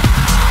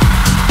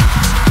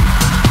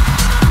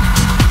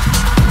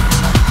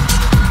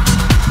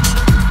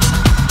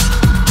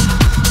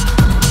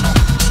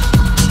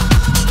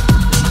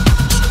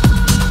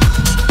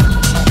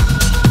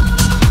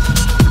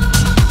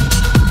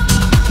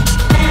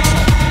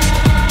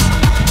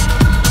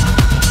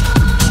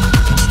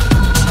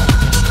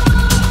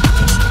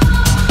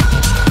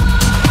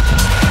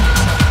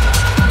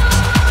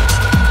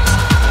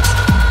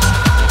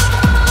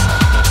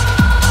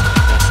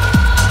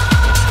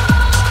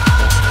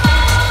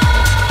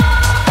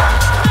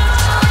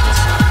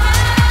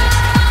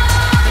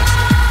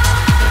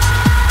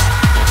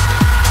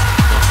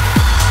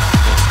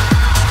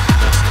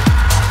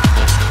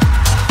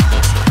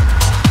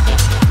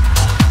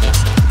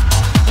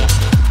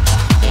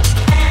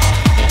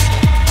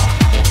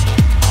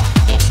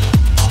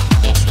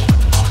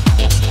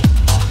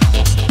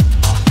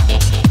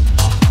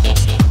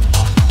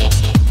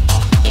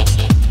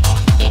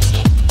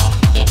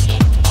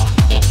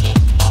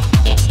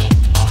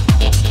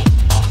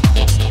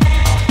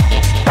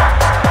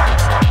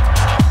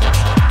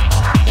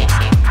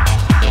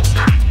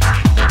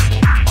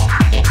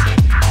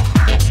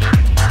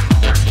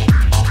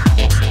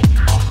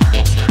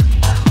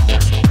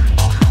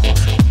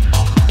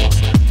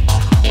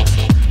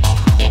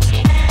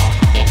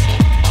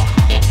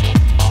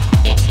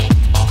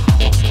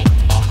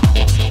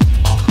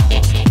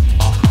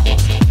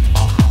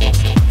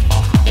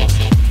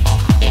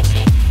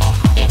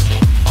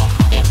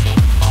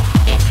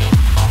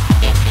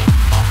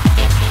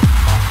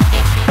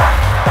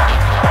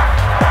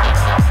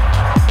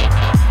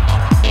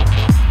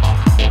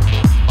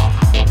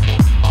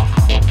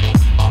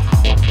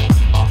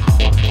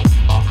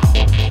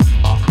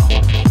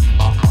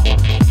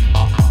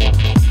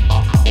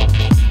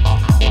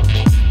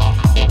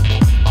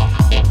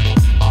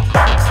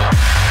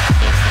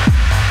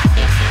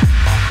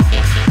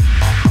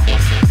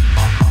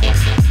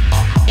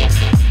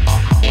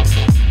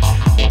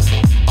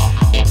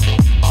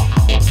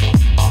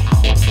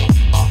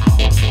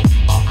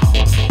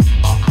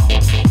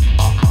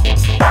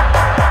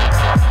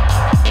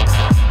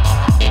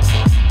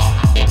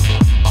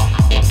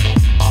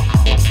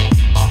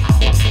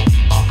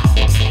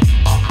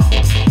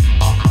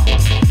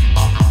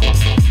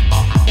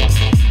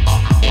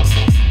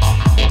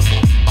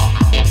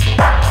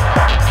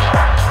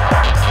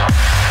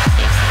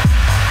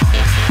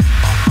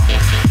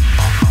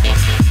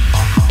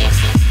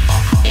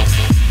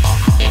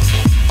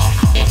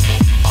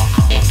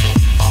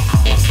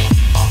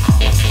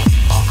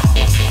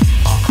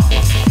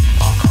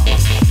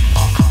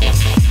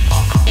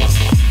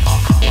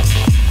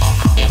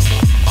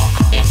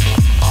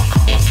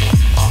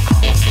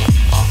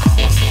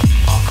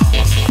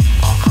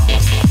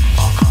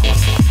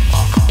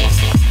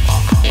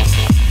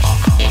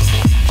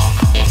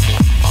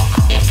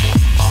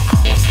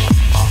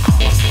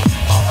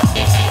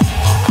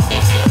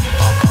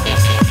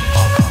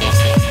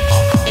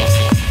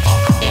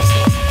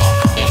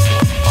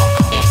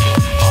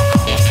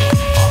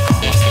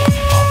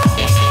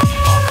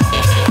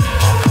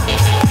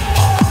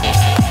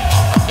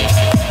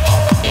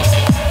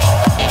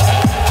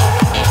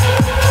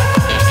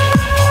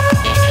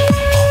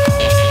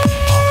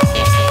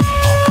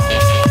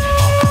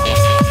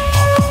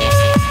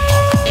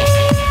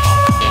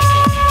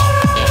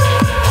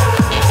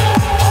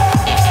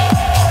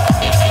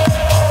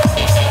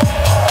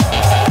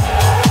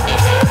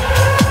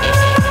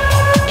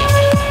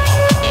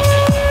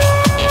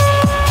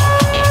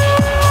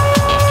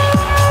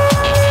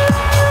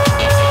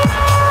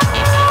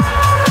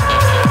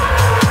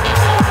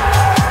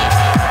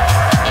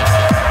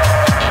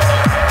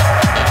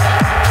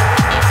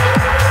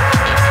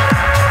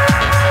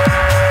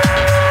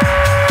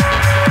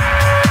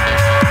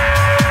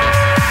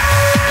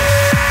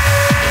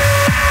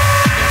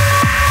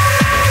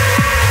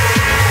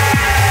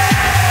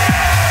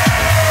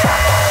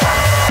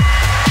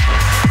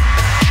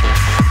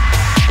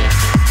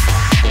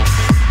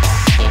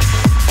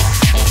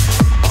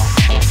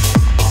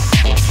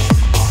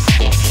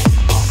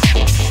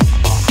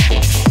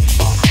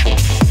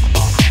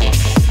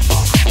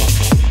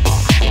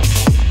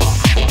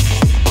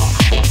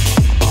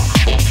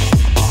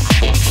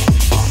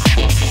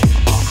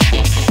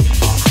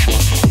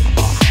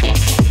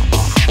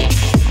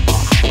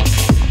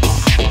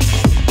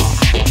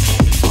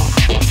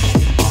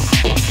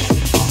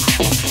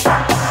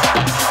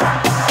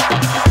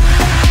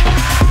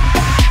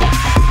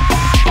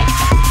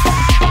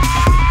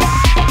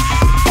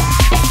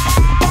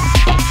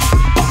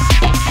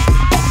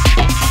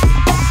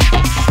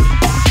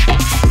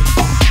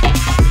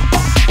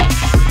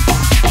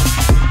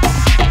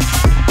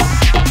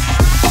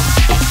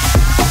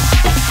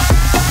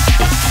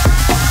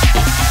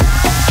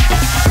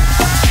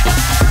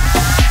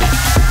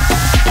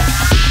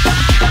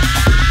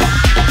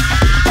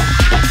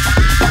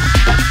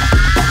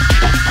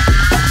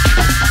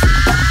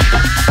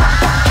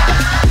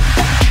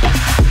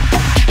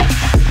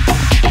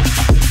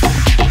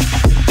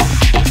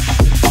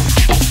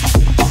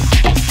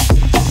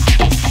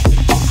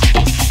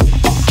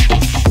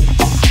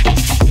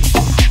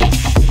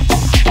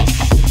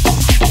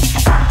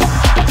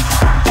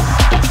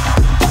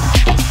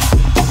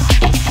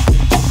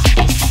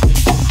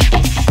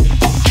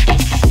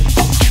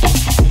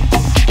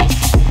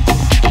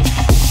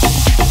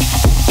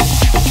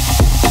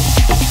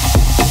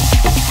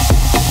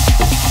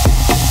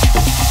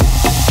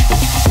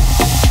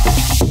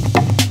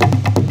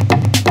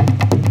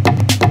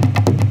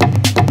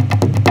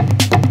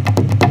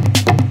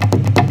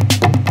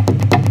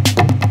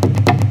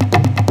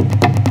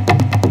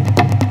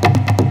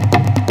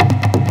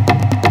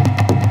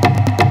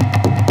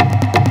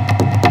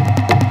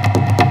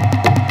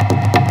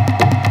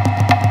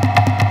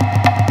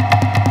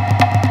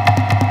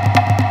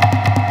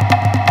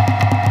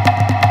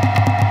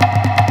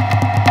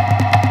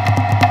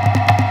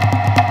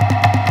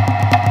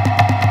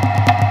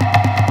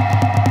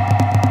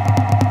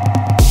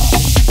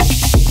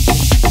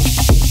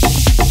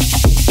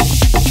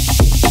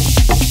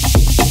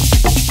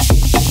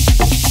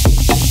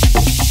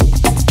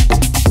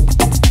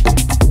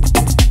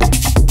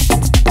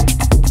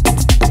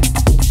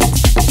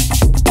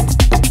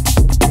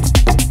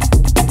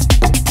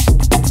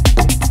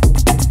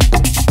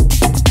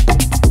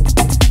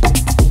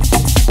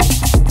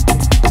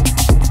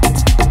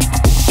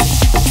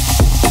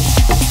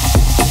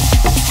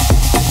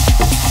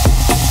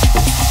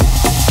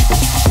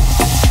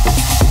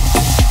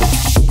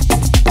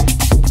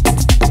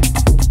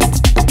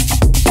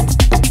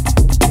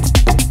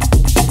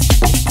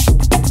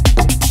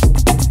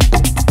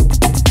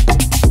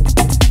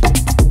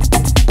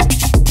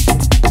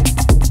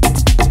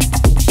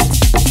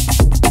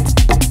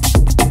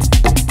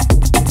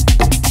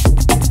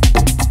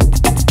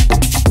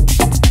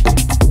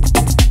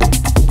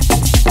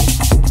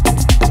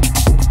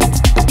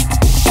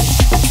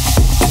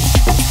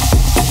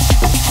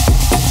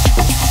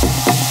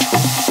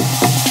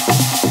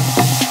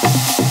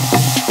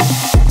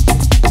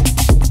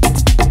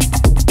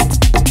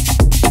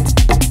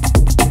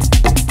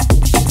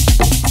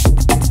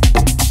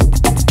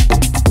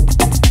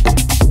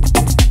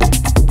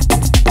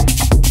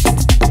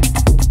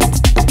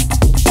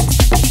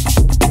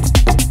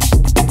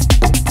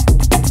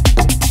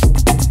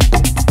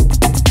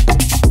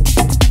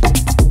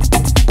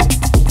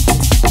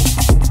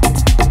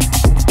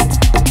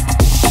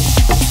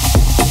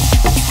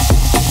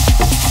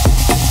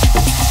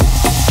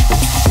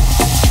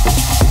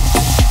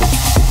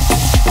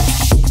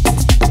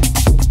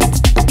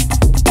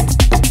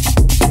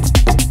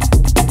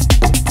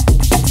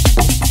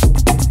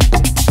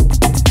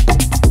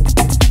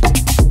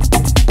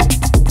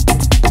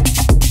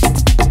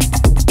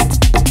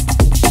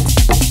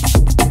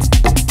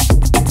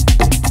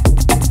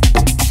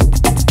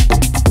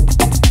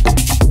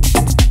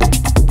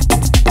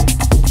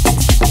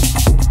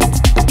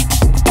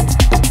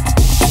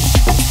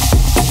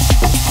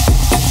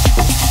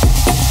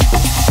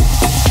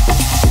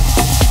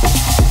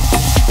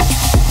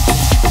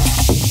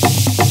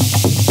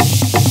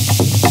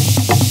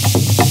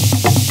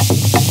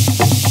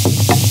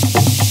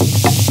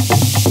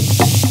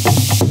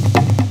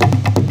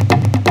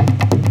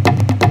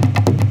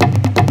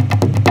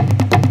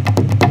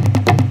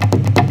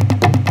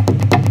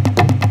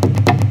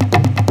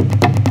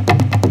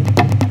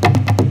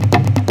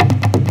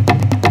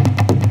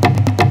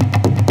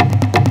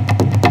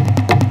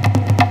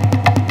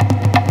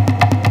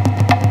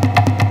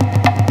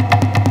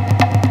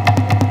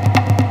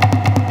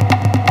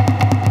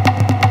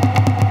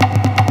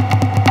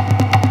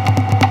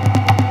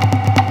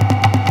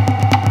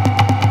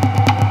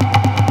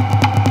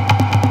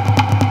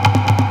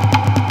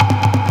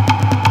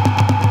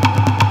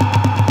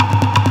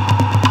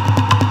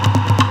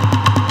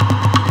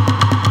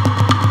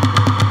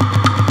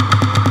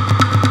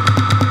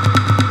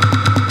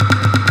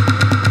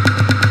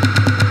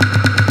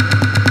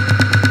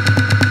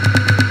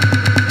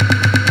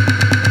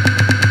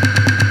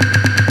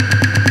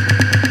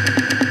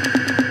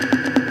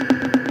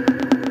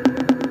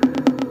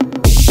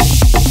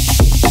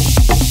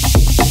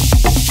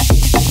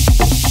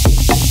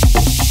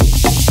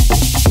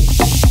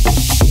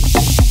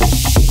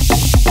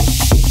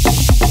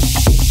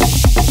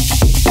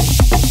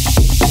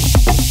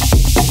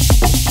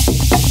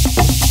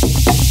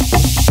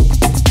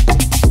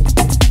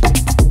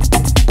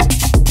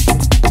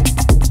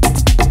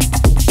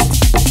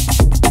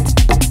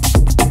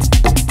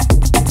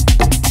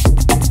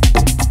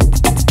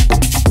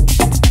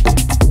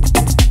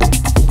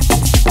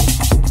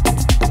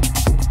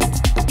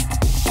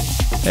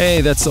 Okay,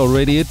 that's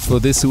already it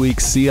for this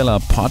week's CLR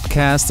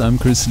podcast. I'm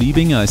Chris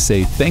Liebing. I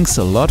say thanks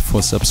a lot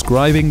for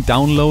subscribing,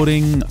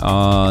 downloading,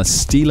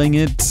 stealing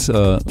it.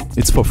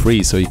 It's for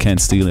free, so you can't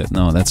steal it.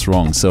 No, that's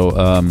wrong. So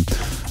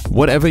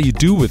whatever you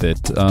do with it,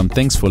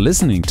 thanks for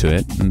listening to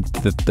it. And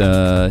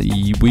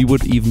we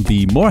would even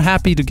be more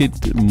happy to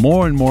get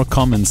more and more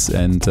comments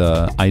and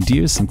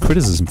ideas and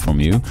criticism from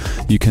you.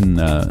 You can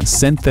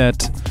send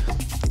that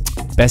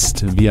best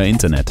via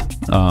internet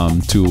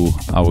to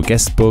our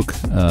guest book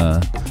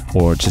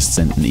or just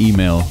send an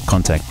email,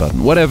 contact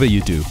button, whatever you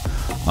do.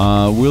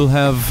 We'll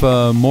have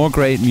more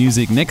great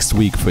music next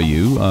week for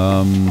you.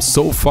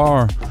 So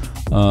far,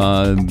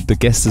 the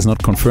guest is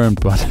not confirmed,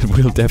 but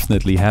we'll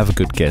definitely have a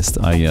good guest.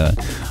 I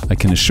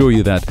can assure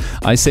you that.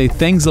 I say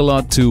thanks a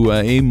lot to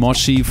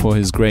A.Mochi for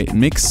his great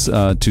mix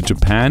to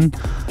Japan,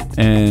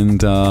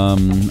 and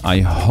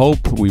I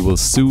hope we will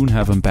soon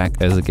have him back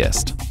as a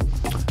guest.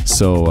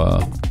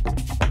 So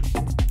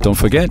don't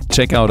forget,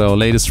 check out our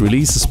latest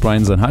releases,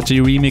 Brian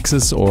Zanhaji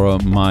remixes, or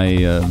my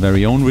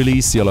very own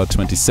release, CLR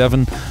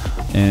 27.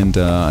 And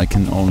I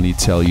can only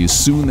tell you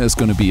soon there's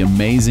going to be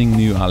amazing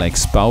new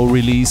Alex Bau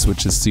release,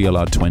 which is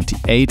CLR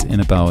 28 in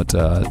about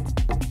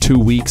 2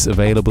 weeks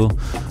available.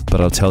 But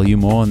I'll tell you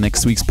more on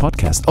next week's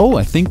podcast. Oh,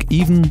 I think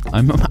even,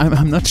 I'm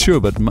not sure,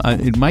 but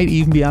it might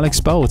even be Alex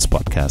Bau's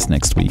podcast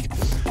next week.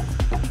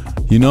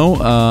 You know,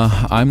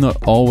 I'm not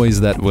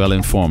always that well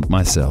informed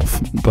myself,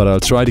 but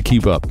I'll try to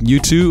keep up. You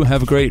too,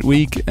 have a great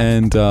week,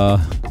 and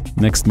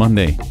next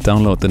Monday,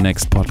 download the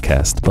next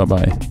podcast.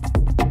 Bye-bye.